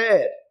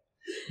prepared.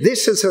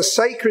 This is a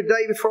sacred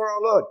day before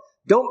our Lord.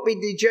 Don't be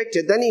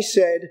dejected. Then he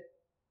said,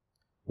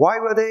 why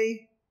were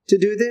they to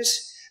do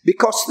this?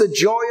 Because the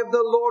joy of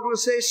the Lord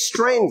was their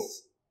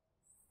strength.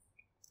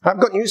 I've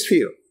got news for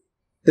you.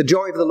 The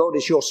joy of the Lord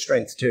is your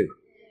strength too.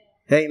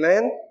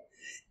 Amen.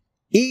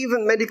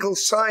 Even medical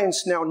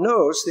science now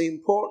knows the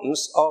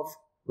importance of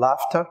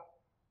laughter.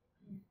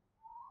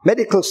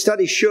 Medical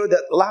studies show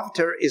that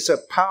laughter is a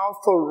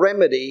powerful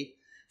remedy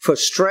for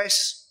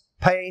stress,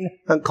 pain,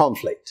 and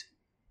conflict.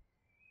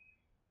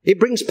 It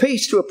brings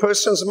peace to a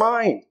person's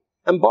mind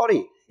and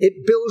body.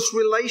 It builds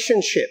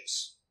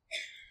relationships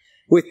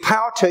with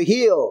power to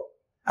heal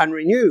and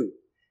renew.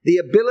 The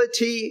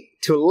ability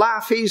to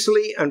laugh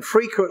easily and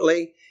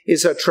frequently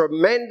is a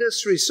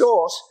tremendous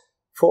resource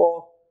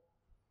for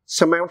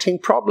surmounting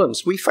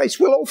problems.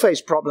 We'll all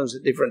face problems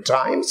at different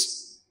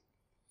times.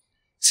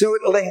 So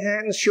it'll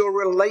enhance your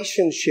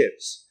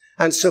relationships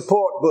and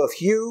support both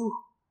you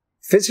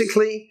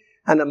physically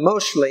and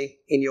emotionally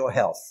in your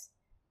health.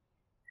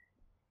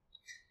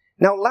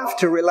 Now,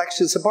 laughter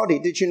relaxes the body.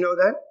 Did you know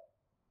that?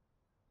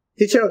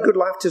 Did you know good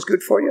laughter is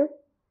good for you?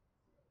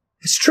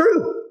 It's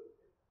true.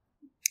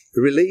 It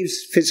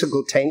relieves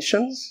physical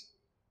tensions,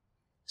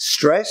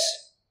 stress,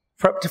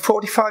 for up to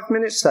 45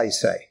 minutes, they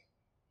say.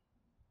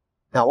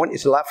 Now, I want you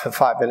to laugh for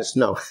 5 minutes.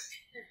 No.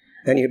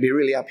 Then you'll be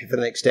really happy for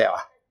the next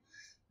hour.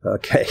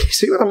 Okay,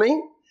 see what I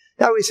mean?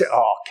 Now we say,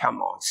 oh,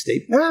 come on,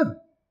 Steve. No.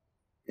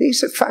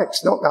 These are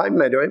facts, not I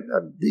made it.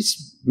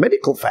 These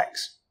medical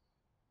facts.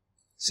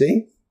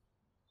 See?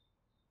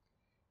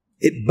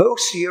 It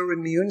boosts your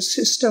immune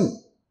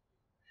system.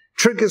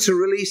 Triggers a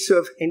release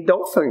of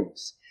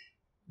endorphins.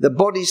 The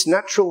body's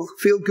natural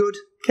feel-good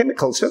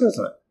chemicals, doesn't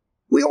it?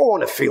 We all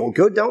want to feel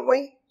good, don't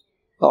we?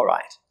 All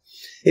right.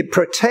 It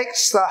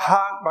protects the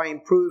heart by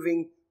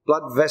improving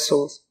blood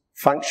vessels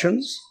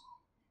functions.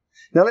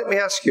 Now let me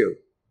ask you,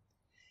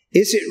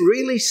 is it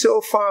really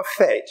so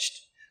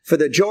far-fetched for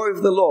the joy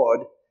of the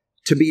Lord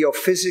to be your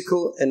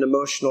physical and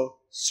emotional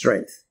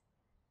strength?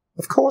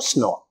 Of course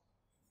not.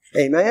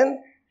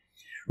 Amen?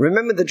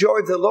 Remember, the joy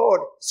of the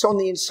Lord is on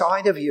the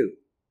inside of you.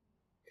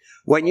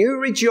 When you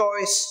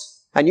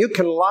rejoice and you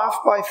can laugh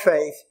by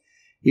faith,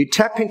 you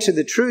tap into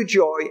the true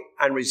joy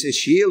and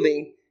resist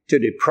yielding to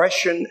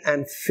depression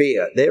and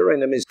fear. They're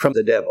enemies from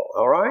the devil,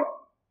 all right?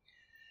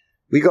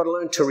 We've got to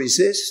learn to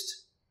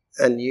resist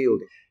and yield.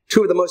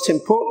 Two of the most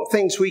important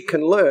things we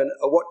can learn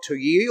are what to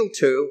yield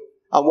to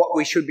and what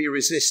we should be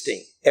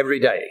resisting every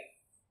day.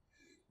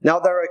 Now,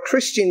 there are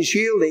Christians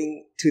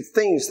yielding to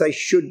things they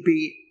should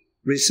be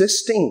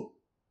resisting,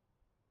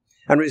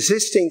 and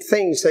resisting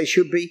things they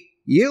should be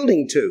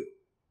yielding to.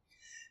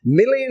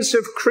 Millions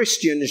of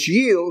Christians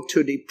yield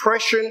to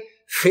depression,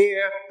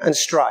 fear, and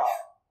strife.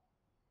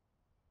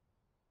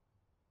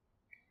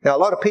 Now, a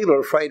lot of people are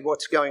afraid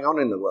what's going on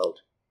in the world.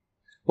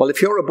 Well,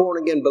 if you're a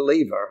born-again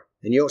believer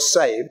and you're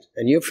saved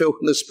and you're filled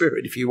with the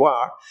Spirit, if you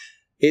are,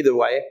 either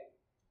way,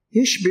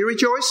 you should be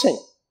rejoicing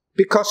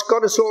because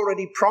God has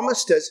already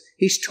promised us.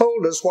 He's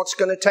told us what's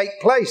going to take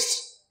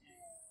place.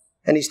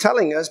 And He's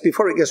telling us,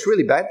 before it gets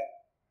really bad,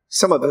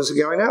 some of us are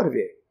going out of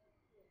here.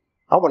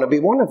 I want to be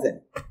one of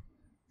them.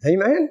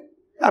 Amen?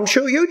 I'm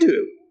sure you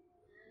do.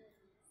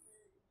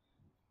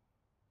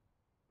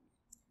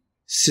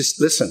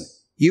 Listen,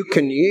 you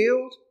can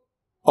yield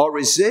or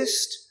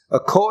resist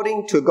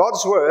according to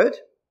God's word,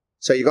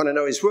 so you're going to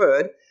know His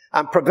word,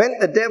 and prevent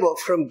the devil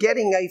from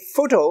getting a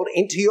foothold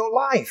into your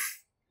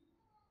life.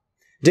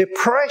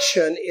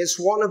 Depression is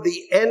one of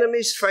the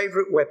enemy's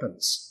favorite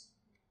weapons,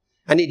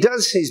 and he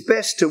does his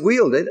best to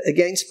wield it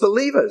against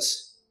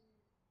believers.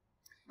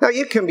 Now,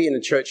 you can be in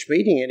a church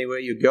meeting anywhere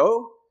you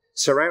go,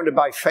 surrounded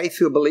by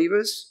faithful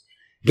believers,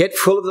 get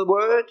full of the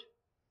word,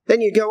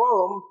 then you go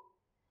home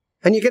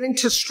and you get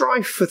into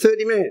strife for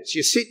 30 minutes.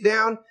 You sit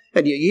down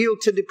and you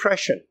yield to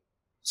depression.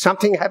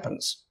 Something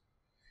happens.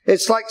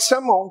 It's like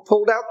someone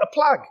pulled out the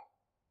plug.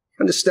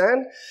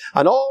 Understand?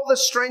 And all the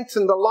strength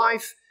and the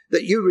life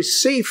that you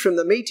received from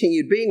the meeting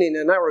you'd been in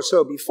an hour or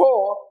so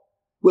before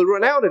will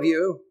run out of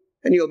you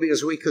and you'll be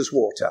as weak as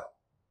water.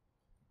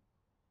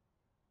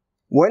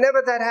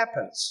 Whenever that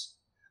happens,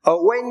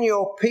 or when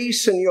your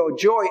peace and your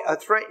joy are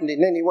threatened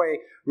in any way,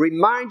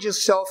 remind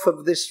yourself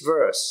of this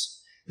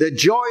verse. The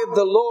joy of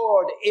the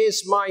Lord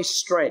is my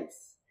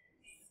strength.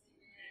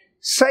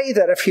 Say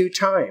that a few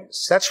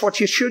times. That's what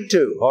you should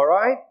do, all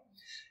right?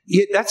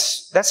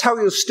 That's how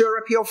you'll stir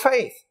up your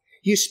faith.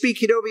 You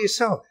speak it over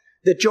yourself.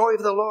 The joy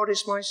of the Lord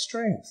is my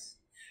strength.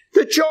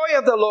 The joy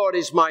of the Lord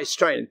is my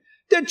strength.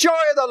 The joy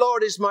of the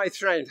Lord is my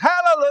strength.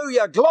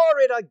 Hallelujah.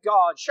 Glory to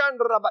God.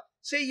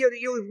 See,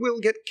 you will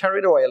get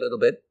carried away a little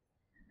bit.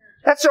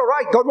 That's all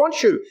right. God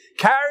wants you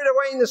carried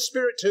away in the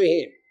Spirit to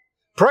Him,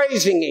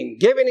 praising Him,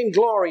 giving Him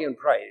glory and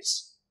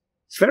praise.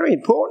 It's very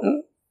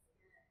important.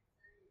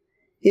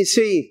 You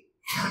see,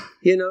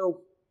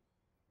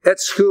 at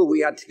school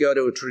we had to go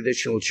to a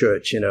traditional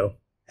church,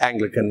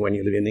 Anglican when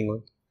you live in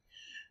England.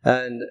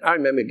 And I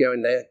remember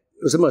going there.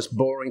 It was the most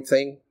boring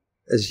thing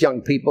as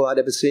young people I'd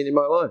ever seen in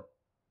my life.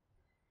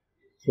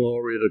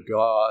 Glory to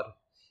God.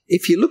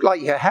 If you look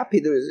like you're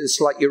happy, it's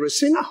like you're a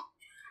sinner.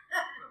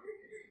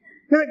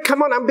 No,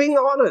 come on, I'm being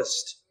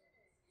honest.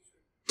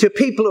 To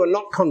people who are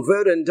not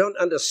converted and don't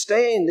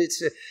understand,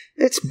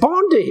 it's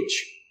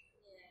bondage.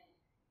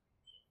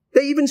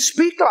 They even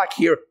speak like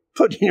you're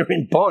putting you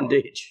in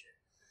bondage.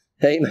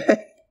 Amen.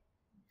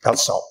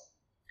 That's all.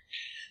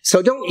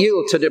 So don't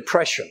yield to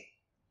depression,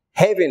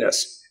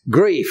 heaviness,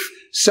 grief,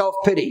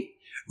 self-pity.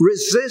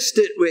 Resist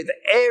it with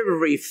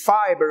every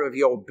fiber of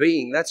your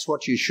being. That's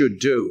what you should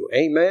do.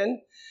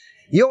 Amen.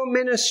 Your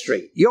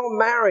ministry, your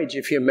marriage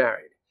if you're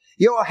married,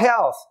 your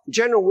health,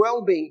 general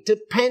well-being,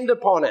 depend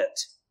upon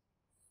it.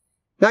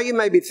 Now you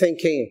may be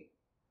thinking,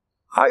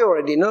 I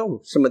already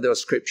know some of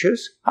those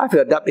scriptures. I've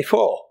heard that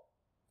before.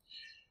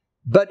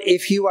 But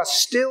if you are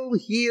still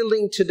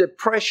yielding to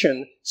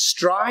depression,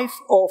 strife,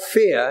 or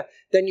fear,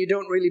 then you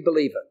don't really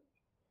believe it.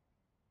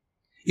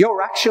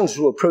 Your actions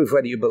will prove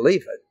whether you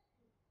believe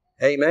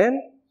it.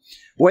 Amen?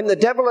 When the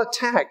devil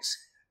attacks,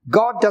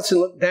 God doesn't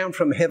look down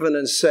from heaven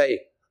and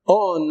say,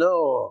 oh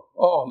no,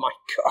 oh my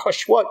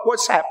gosh,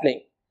 what's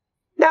happening?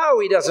 No,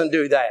 He doesn't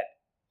do that.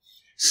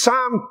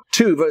 Psalm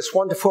 2 verse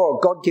 1 to 4,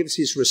 God gives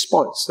His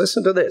response.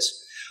 Listen to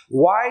this.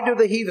 Why do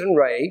the heathen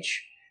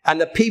rage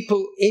and the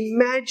people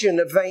imagine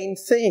a vain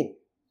thing?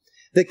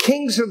 The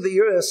kings of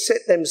the earth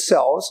set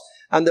themselves,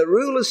 and the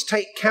rulers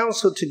take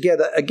counsel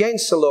together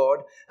against the Lord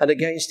and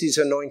against His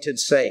anointed,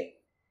 saying,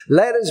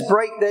 let us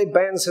break their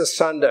bands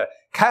asunder,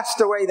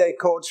 cast away their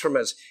cords from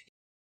us.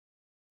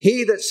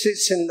 He that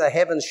sits in the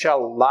heavens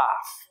shall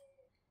laugh.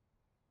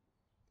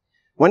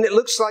 When it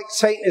looks like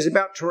Satan is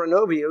about to run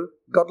over you,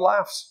 God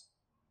laughs.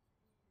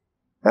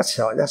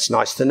 That's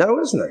nice to know,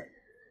 isn't it?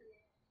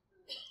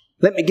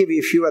 Let me give you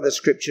a few other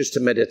scriptures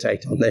to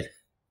meditate on then.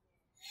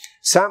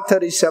 Psalm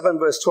 37,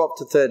 verse 12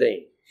 to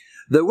 13.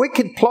 The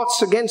wicked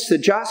plots against the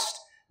just,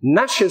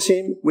 gnashes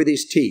him with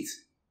his teeth.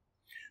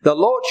 The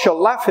Lord shall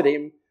laugh at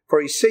him,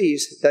 for He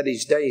sees that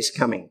his day is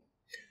coming.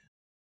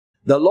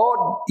 The Lord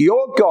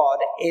your God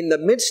in the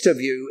midst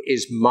of you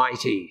is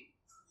mighty.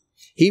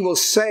 He will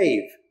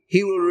save.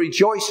 He will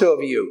rejoice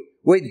over you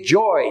with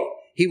joy.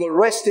 He will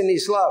rest in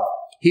His love.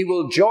 He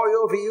will joy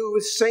over you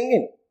with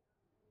singing.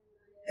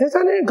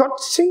 God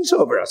sings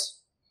over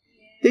us.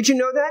 Did you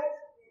know that?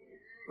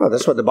 Well,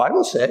 that's what the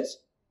Bible says.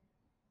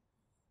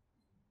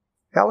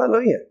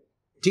 Hallelujah.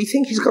 Do you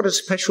think He's got a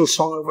special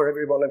song over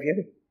every one of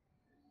you?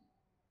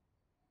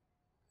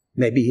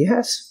 Maybe He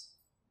has.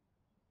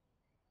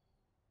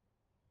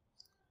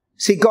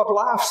 See, God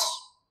laughs.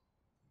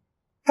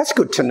 That's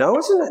good to know,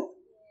 isn't it?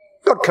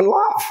 God can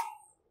laugh.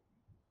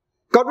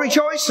 God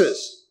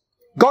rejoices.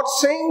 God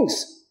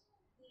sings.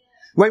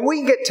 When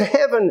we get to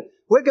heaven,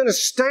 we're going to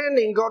stand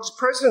in God's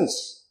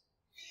presence.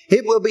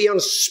 It will be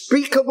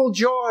unspeakable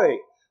joy,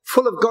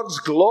 full of God's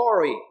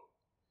glory.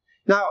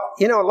 Now,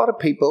 a lot of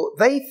people,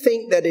 they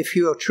think that if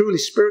you are truly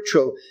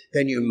spiritual,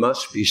 then you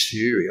must be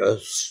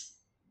serious.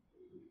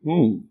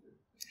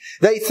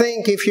 They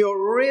think if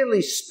you're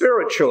really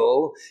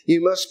spiritual,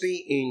 you must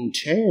be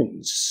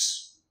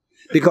intense.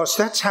 Because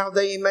that's how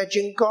they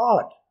imagine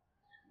God.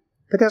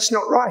 But that's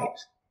not right.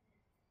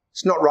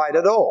 It's not right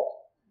at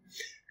all.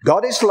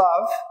 God is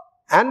love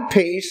and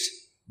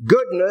peace,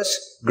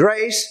 goodness,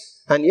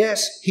 grace, and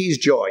yes, He's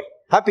joy.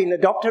 I've been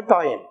adopted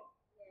by Him.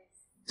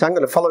 So I'm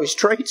going to follow His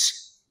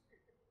traits.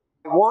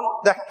 I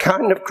want that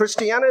kind of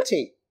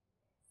Christianity.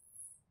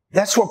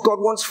 That's what God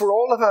wants for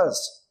all of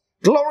us.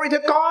 Glory to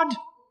God.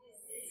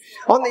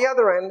 On the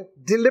other hand,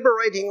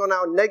 deliberating on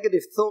our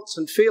negative thoughts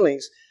and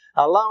feelings,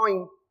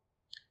 allowing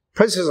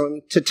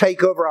pessimism to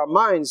take over our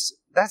minds,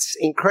 that's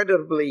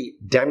incredibly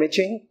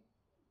damaging.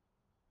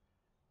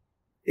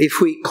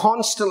 If we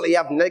constantly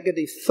have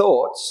negative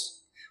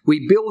thoughts,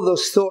 we build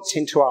those thoughts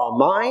into our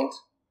mind.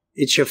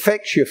 It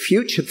affects your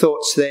future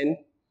thoughts then,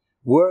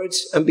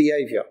 words and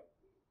behavior,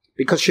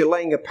 because you're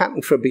laying a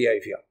pattern for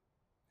behavior.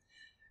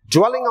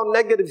 Dwelling on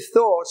negative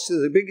thoughts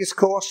is the biggest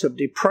cause of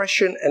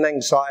depression and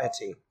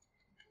anxiety.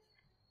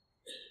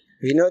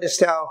 Have you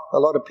noticed how a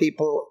lot of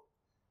people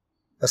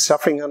are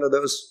suffering under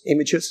those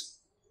images?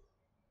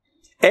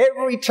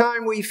 Every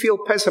time we feel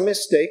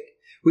pessimistic,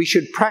 we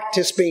should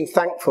practice being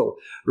thankful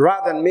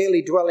rather than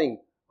merely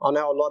dwelling on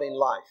our lot in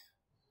life.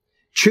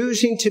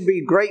 Choosing to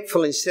be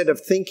grateful instead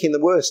of thinking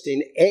the worst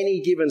in any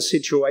given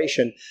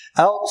situation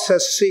helps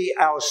us see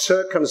our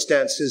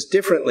circumstances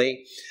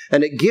differently,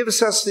 and it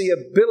gives us the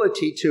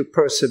ability to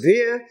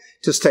persevere,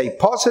 to stay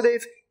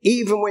positive,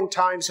 even when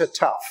times are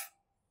tough.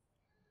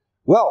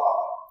 Well,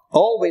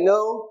 all we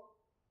know,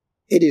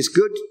 it is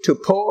good to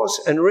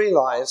pause and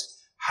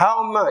realize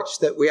how much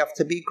that we have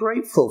to be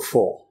grateful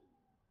for.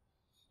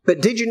 But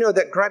did you know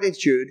that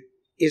gratitude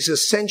is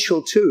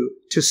essential too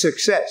to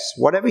success,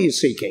 whatever you're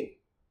seeking.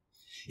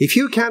 If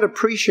you can't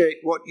appreciate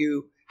what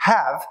you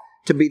have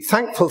to be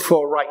thankful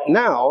for right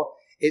now,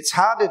 it's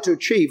harder to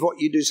achieve what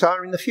you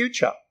desire in the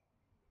future.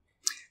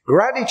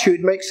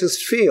 Gratitude makes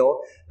us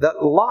feel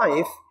that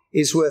life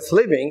is worth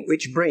living,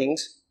 which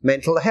brings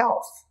mental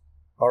health.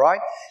 All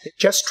right?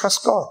 Just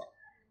trust God.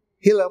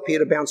 He'll help you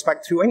to bounce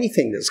back through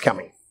anything that's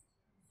coming.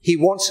 He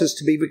wants us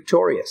to be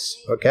victorious.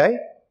 Okay?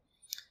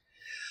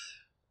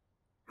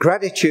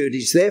 Gratitude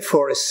is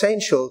therefore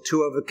essential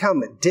to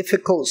overcome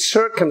difficult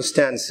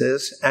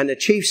circumstances and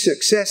achieve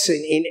success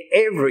in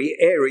every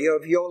area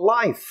of your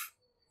life.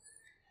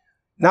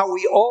 Now,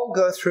 we all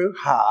go through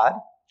hard,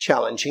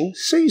 challenging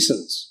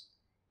seasons.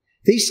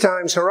 These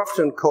times are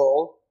often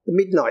called the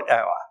midnight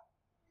hour.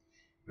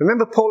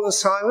 Remember Paul and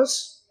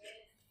Silas?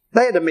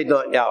 They had a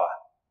midnight hour.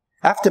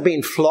 After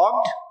being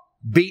flogged,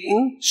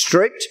 beaten,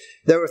 stripped,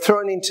 they were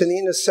thrown into the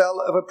inner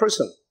cell of a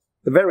prison,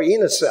 the very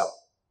inner cell.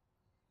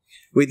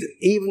 With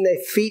even their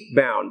feet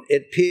bound,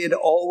 it appeared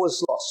all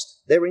was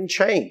lost. They were in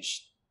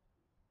chains.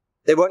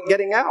 They weren't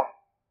getting out.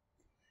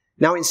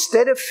 Now,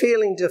 instead of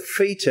feeling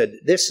defeated,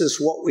 this is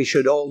what we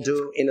should all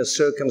do in a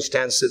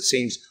circumstance that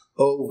seems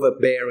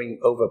overbearing,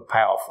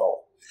 overpowerful.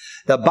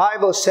 The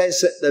Bible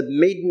says at the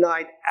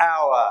midnight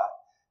hour,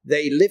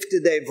 they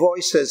lifted their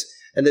voices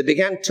and they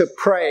began to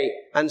pray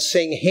and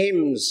sing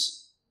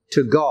hymns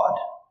to God.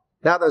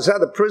 Now, there's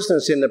other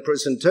prisoners in the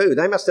prison too.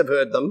 They must have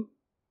heard them.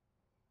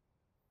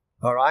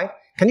 All right?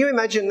 Can you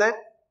imagine that?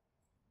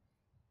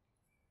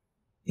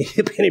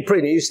 Any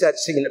prisoner, you start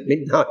singing at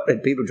midnight when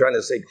people are trying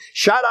to sing,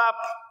 shut up!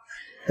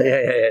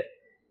 Yeah.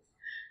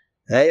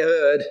 They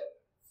heard.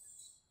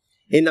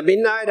 In the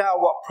midnight hour,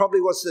 what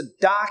probably was the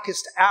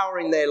darkest hour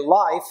in their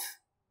life,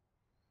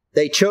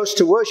 they chose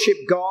to worship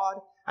God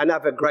and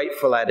have a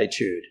grateful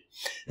attitude.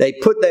 They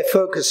put their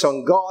focus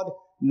on God,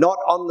 not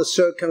on the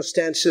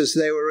circumstances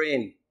they were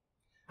in.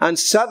 And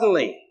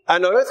suddenly,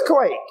 an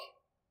earthquake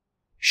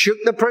shook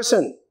the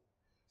prison.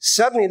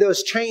 Suddenly,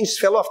 those chains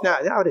fell off. Now,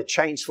 how did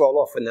chains fall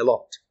off when they're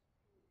locked?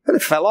 And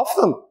it fell off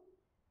them.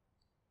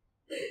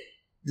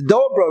 The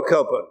door broke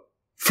open,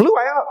 flew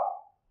out.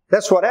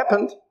 That's what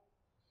happened.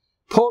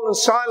 Paul and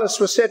Silas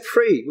were set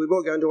free. We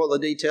won't go into all the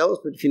details,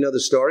 but if you know the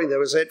story, they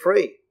were set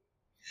free.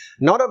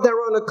 Not of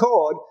their own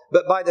accord,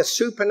 but by the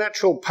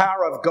supernatural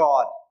power of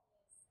God.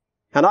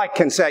 And I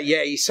can say,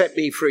 yeah, he set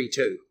me free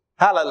too.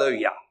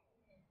 Hallelujah.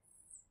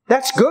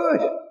 That's good.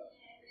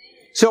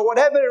 So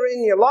whatever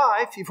in your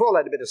life, you've all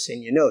had a bit of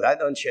sin, you know that,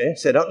 don't you?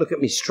 So don't look at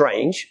me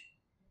strange.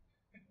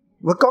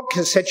 Well, God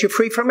can set you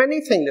free from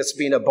anything that's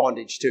been a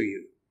bondage to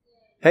you.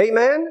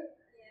 Amen?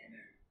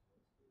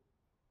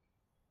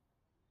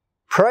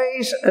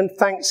 Praise and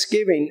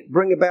thanksgiving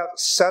bring about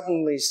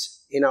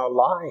suddenlies in our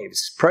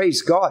lives.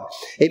 Praise God.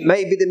 It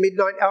may be the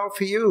midnight hour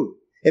for you.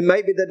 It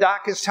may be the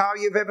darkest hour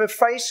you've ever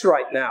faced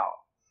right now.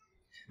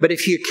 But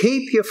if you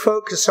keep your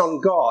focus on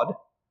God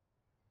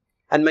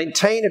and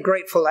maintain a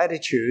grateful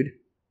attitude,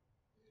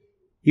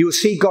 you will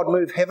see God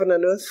move heaven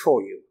and earth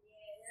for you.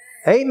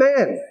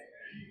 Amen.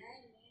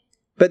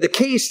 But the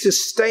key is to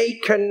stay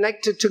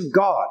connected to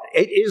God.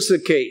 It is the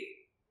key.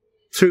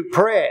 Through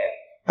prayer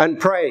and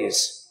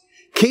praise.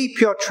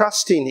 Keep your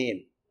trust in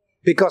Him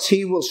because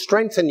He will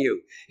strengthen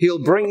you.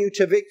 He'll bring you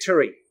to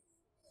victory.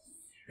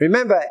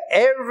 Remember,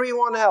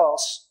 everyone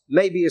else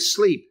may be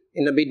asleep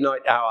in the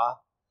midnight hour,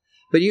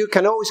 but you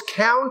can always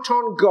count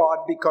on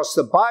God because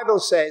the Bible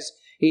says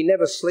He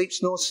never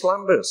sleeps nor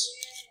slumbers.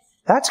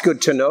 That's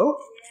good to know.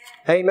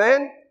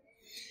 Amen.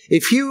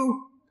 If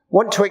you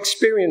want to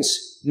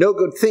experience no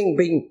good thing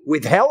being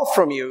withheld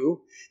from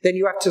you, then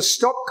you have to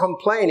stop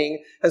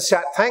complaining and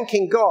start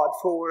thanking God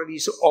for what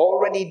He's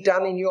already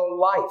done in your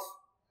life.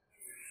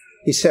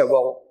 You say,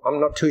 well, I'm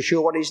not too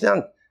sure what He's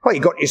done. Well, He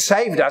got you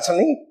saved, hasn't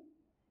He?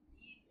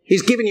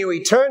 He's given you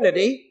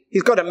eternity.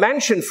 He's got a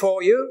mansion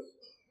for you.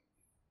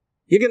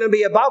 You're going to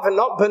be above and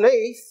not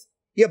beneath.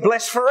 You're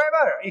blessed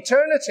forever,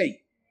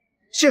 eternity.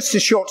 It's just a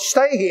short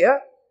stay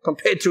here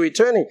compared to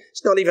eternity.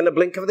 It's not even a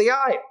blink of the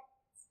eye.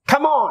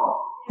 Come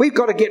on. We've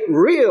got to get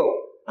real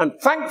and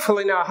thankful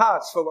in our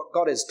hearts for what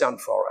God has done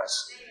for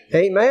us.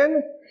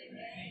 Amen?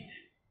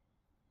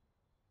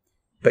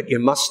 But you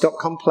must stop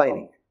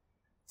complaining.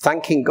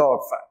 Thanking God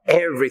for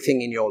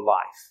everything in your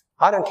life.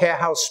 I don't care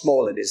how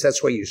small it is.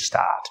 That's where you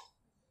start.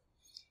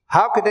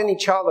 How could any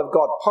child of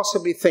God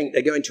possibly think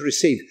they're going to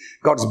receive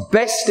God's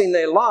best in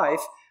their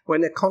life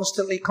when they're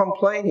constantly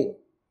complaining?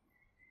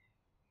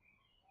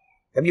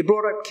 Have you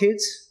brought up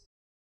kids?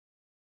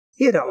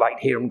 You don't like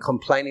to hear them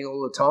complaining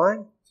all the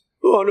time.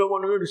 Oh, I don't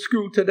want to go to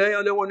school today.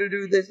 I don't want to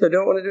do this. I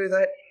don't want to do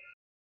that.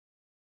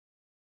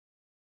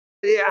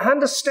 Yeah,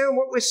 understand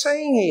what we're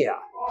saying here.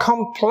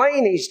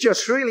 Complaining is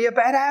just really a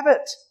bad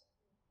habit.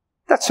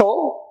 That's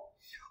all.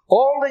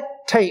 All it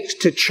takes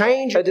to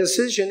change a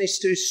decision is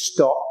to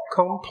stop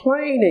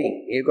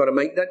complaining. You've got to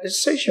make that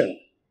decision.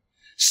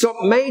 Stop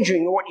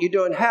majoring on what you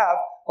don't have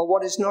or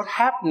what is not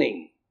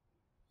happening.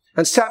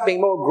 And start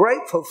being more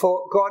grateful for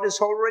what God has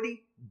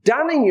already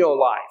done in your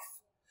life.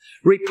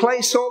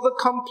 Replace all the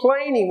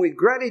complaining with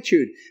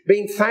gratitude,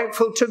 being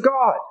thankful to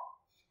God.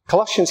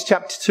 Colossians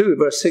chapter 2,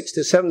 verse 6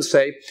 to 7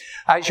 say,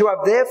 as you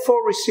have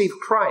therefore received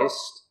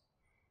Christ,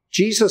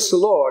 Jesus the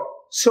Lord,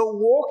 so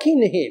walk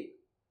in him,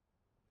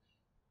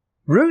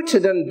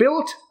 rooted and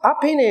built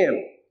up in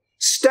him,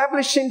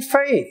 established in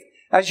faith,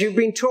 as you've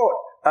been taught,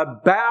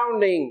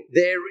 abounding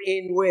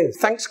therein with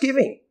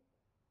thanksgiving.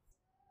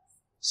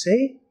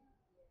 See?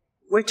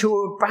 We're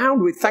to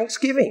abound with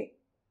thanksgiving.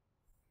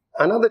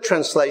 Another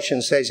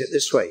translation says it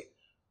this way,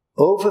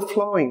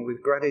 overflowing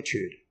with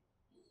gratitude.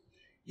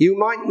 You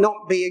might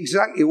not be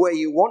exactly where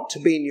you want to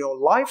be in your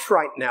life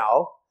right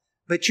now,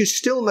 but you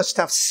still must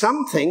have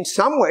something,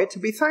 somewhere to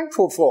be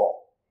thankful for.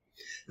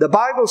 The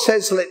Bible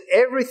says, let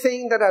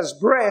everything that has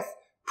breath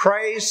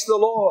praise the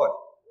Lord.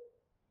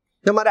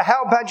 No matter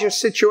how bad your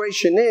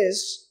situation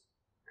is,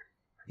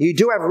 you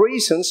do have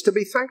reasons to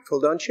be thankful,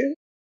 don't you?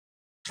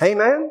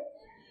 Amen?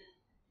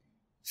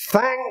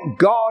 Thank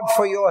God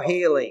for your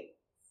healing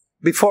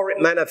before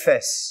it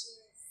manifests.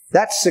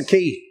 That's the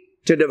key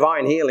to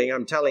divine healing,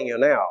 I'm telling you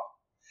now.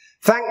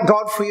 Thank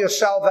God for your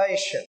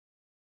salvation.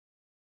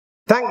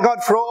 Thank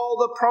God for all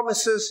the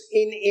promises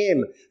in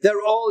him.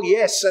 They're all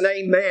yes and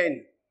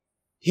amen.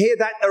 Hear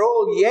that? They're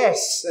all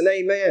yes and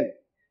amen.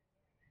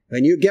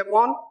 And you get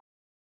one?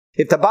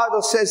 If the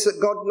Bible says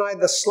that God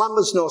neither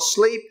slumbers nor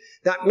sleep,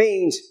 that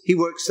means he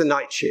works the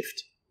night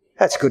shift.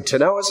 That's good to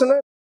know, isn't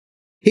it?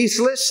 He's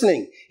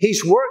listening.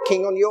 He's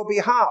working on your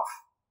behalf.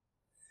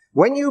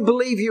 When you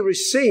believe you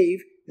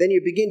receive, then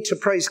you begin to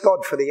praise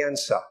God for the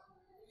answer.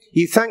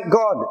 You thank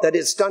God that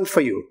it's done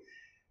for you.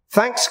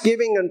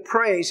 Thanksgiving and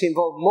praise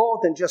involve more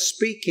than just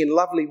speaking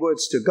lovely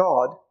words to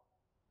God.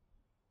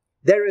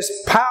 There is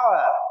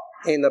power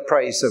in the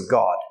praise of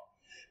God.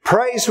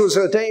 Praise was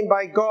ordained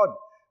by God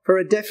for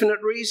a definite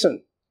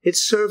reason. It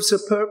serves a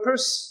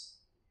purpose.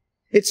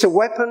 It's a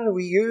weapon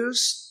we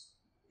use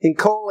in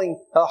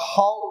calling a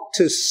halt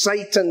to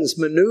Satan's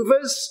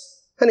maneuvers.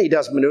 And he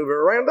does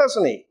maneuver around,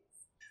 doesn't he?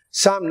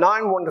 Psalm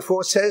 9,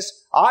 1-4 says,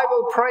 I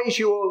will praise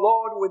you, O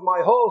Lord, with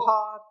my whole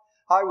heart.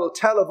 I will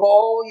tell of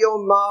all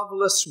your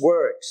marvelous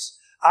works.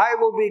 I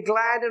will be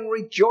glad and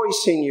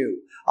rejoice in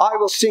you. I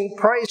will sing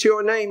praise to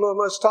your name, O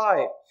Most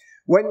High.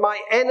 When my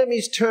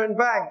enemies turn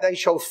back, they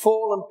shall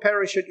fall and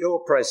perish at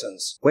your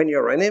presence. When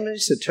your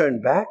enemies are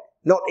turned back,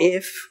 not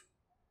if.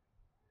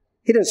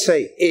 He didn't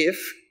say if,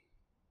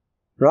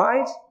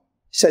 right? He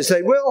says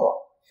they will.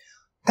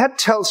 That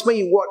tells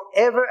me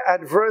whatever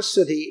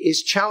adversity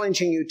is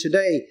challenging you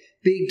today,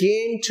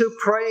 begin to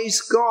praise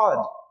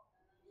God.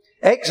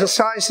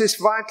 Exercise this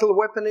vital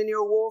weapon in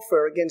your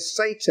warfare against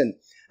Satan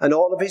and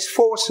all of his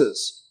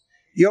forces.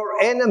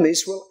 Your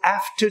enemies will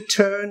have to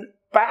turn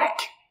back.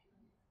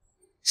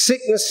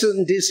 Sickness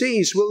and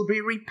disease will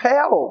be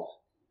repelled.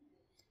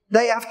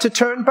 They have to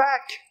turn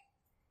back.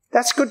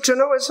 That's good to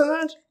know,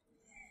 isn't it?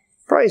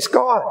 Praise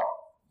God.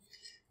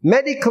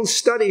 Medical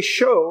studies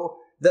show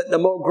that the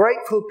more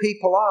grateful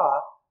people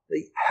are,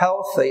 the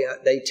healthier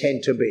they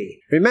tend to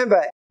be.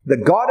 Remember, the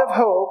God of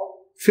hope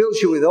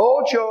fills you with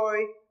all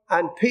joy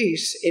and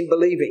peace in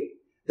believing,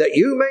 that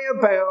you may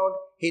abound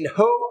in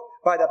hope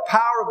by the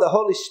power of the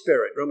Holy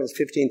Spirit, Romans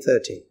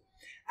 15:13.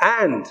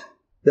 And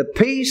the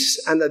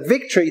peace and the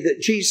victory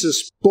that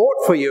Jesus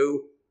bought for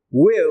you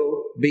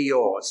will be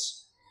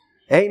yours.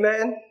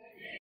 Amen.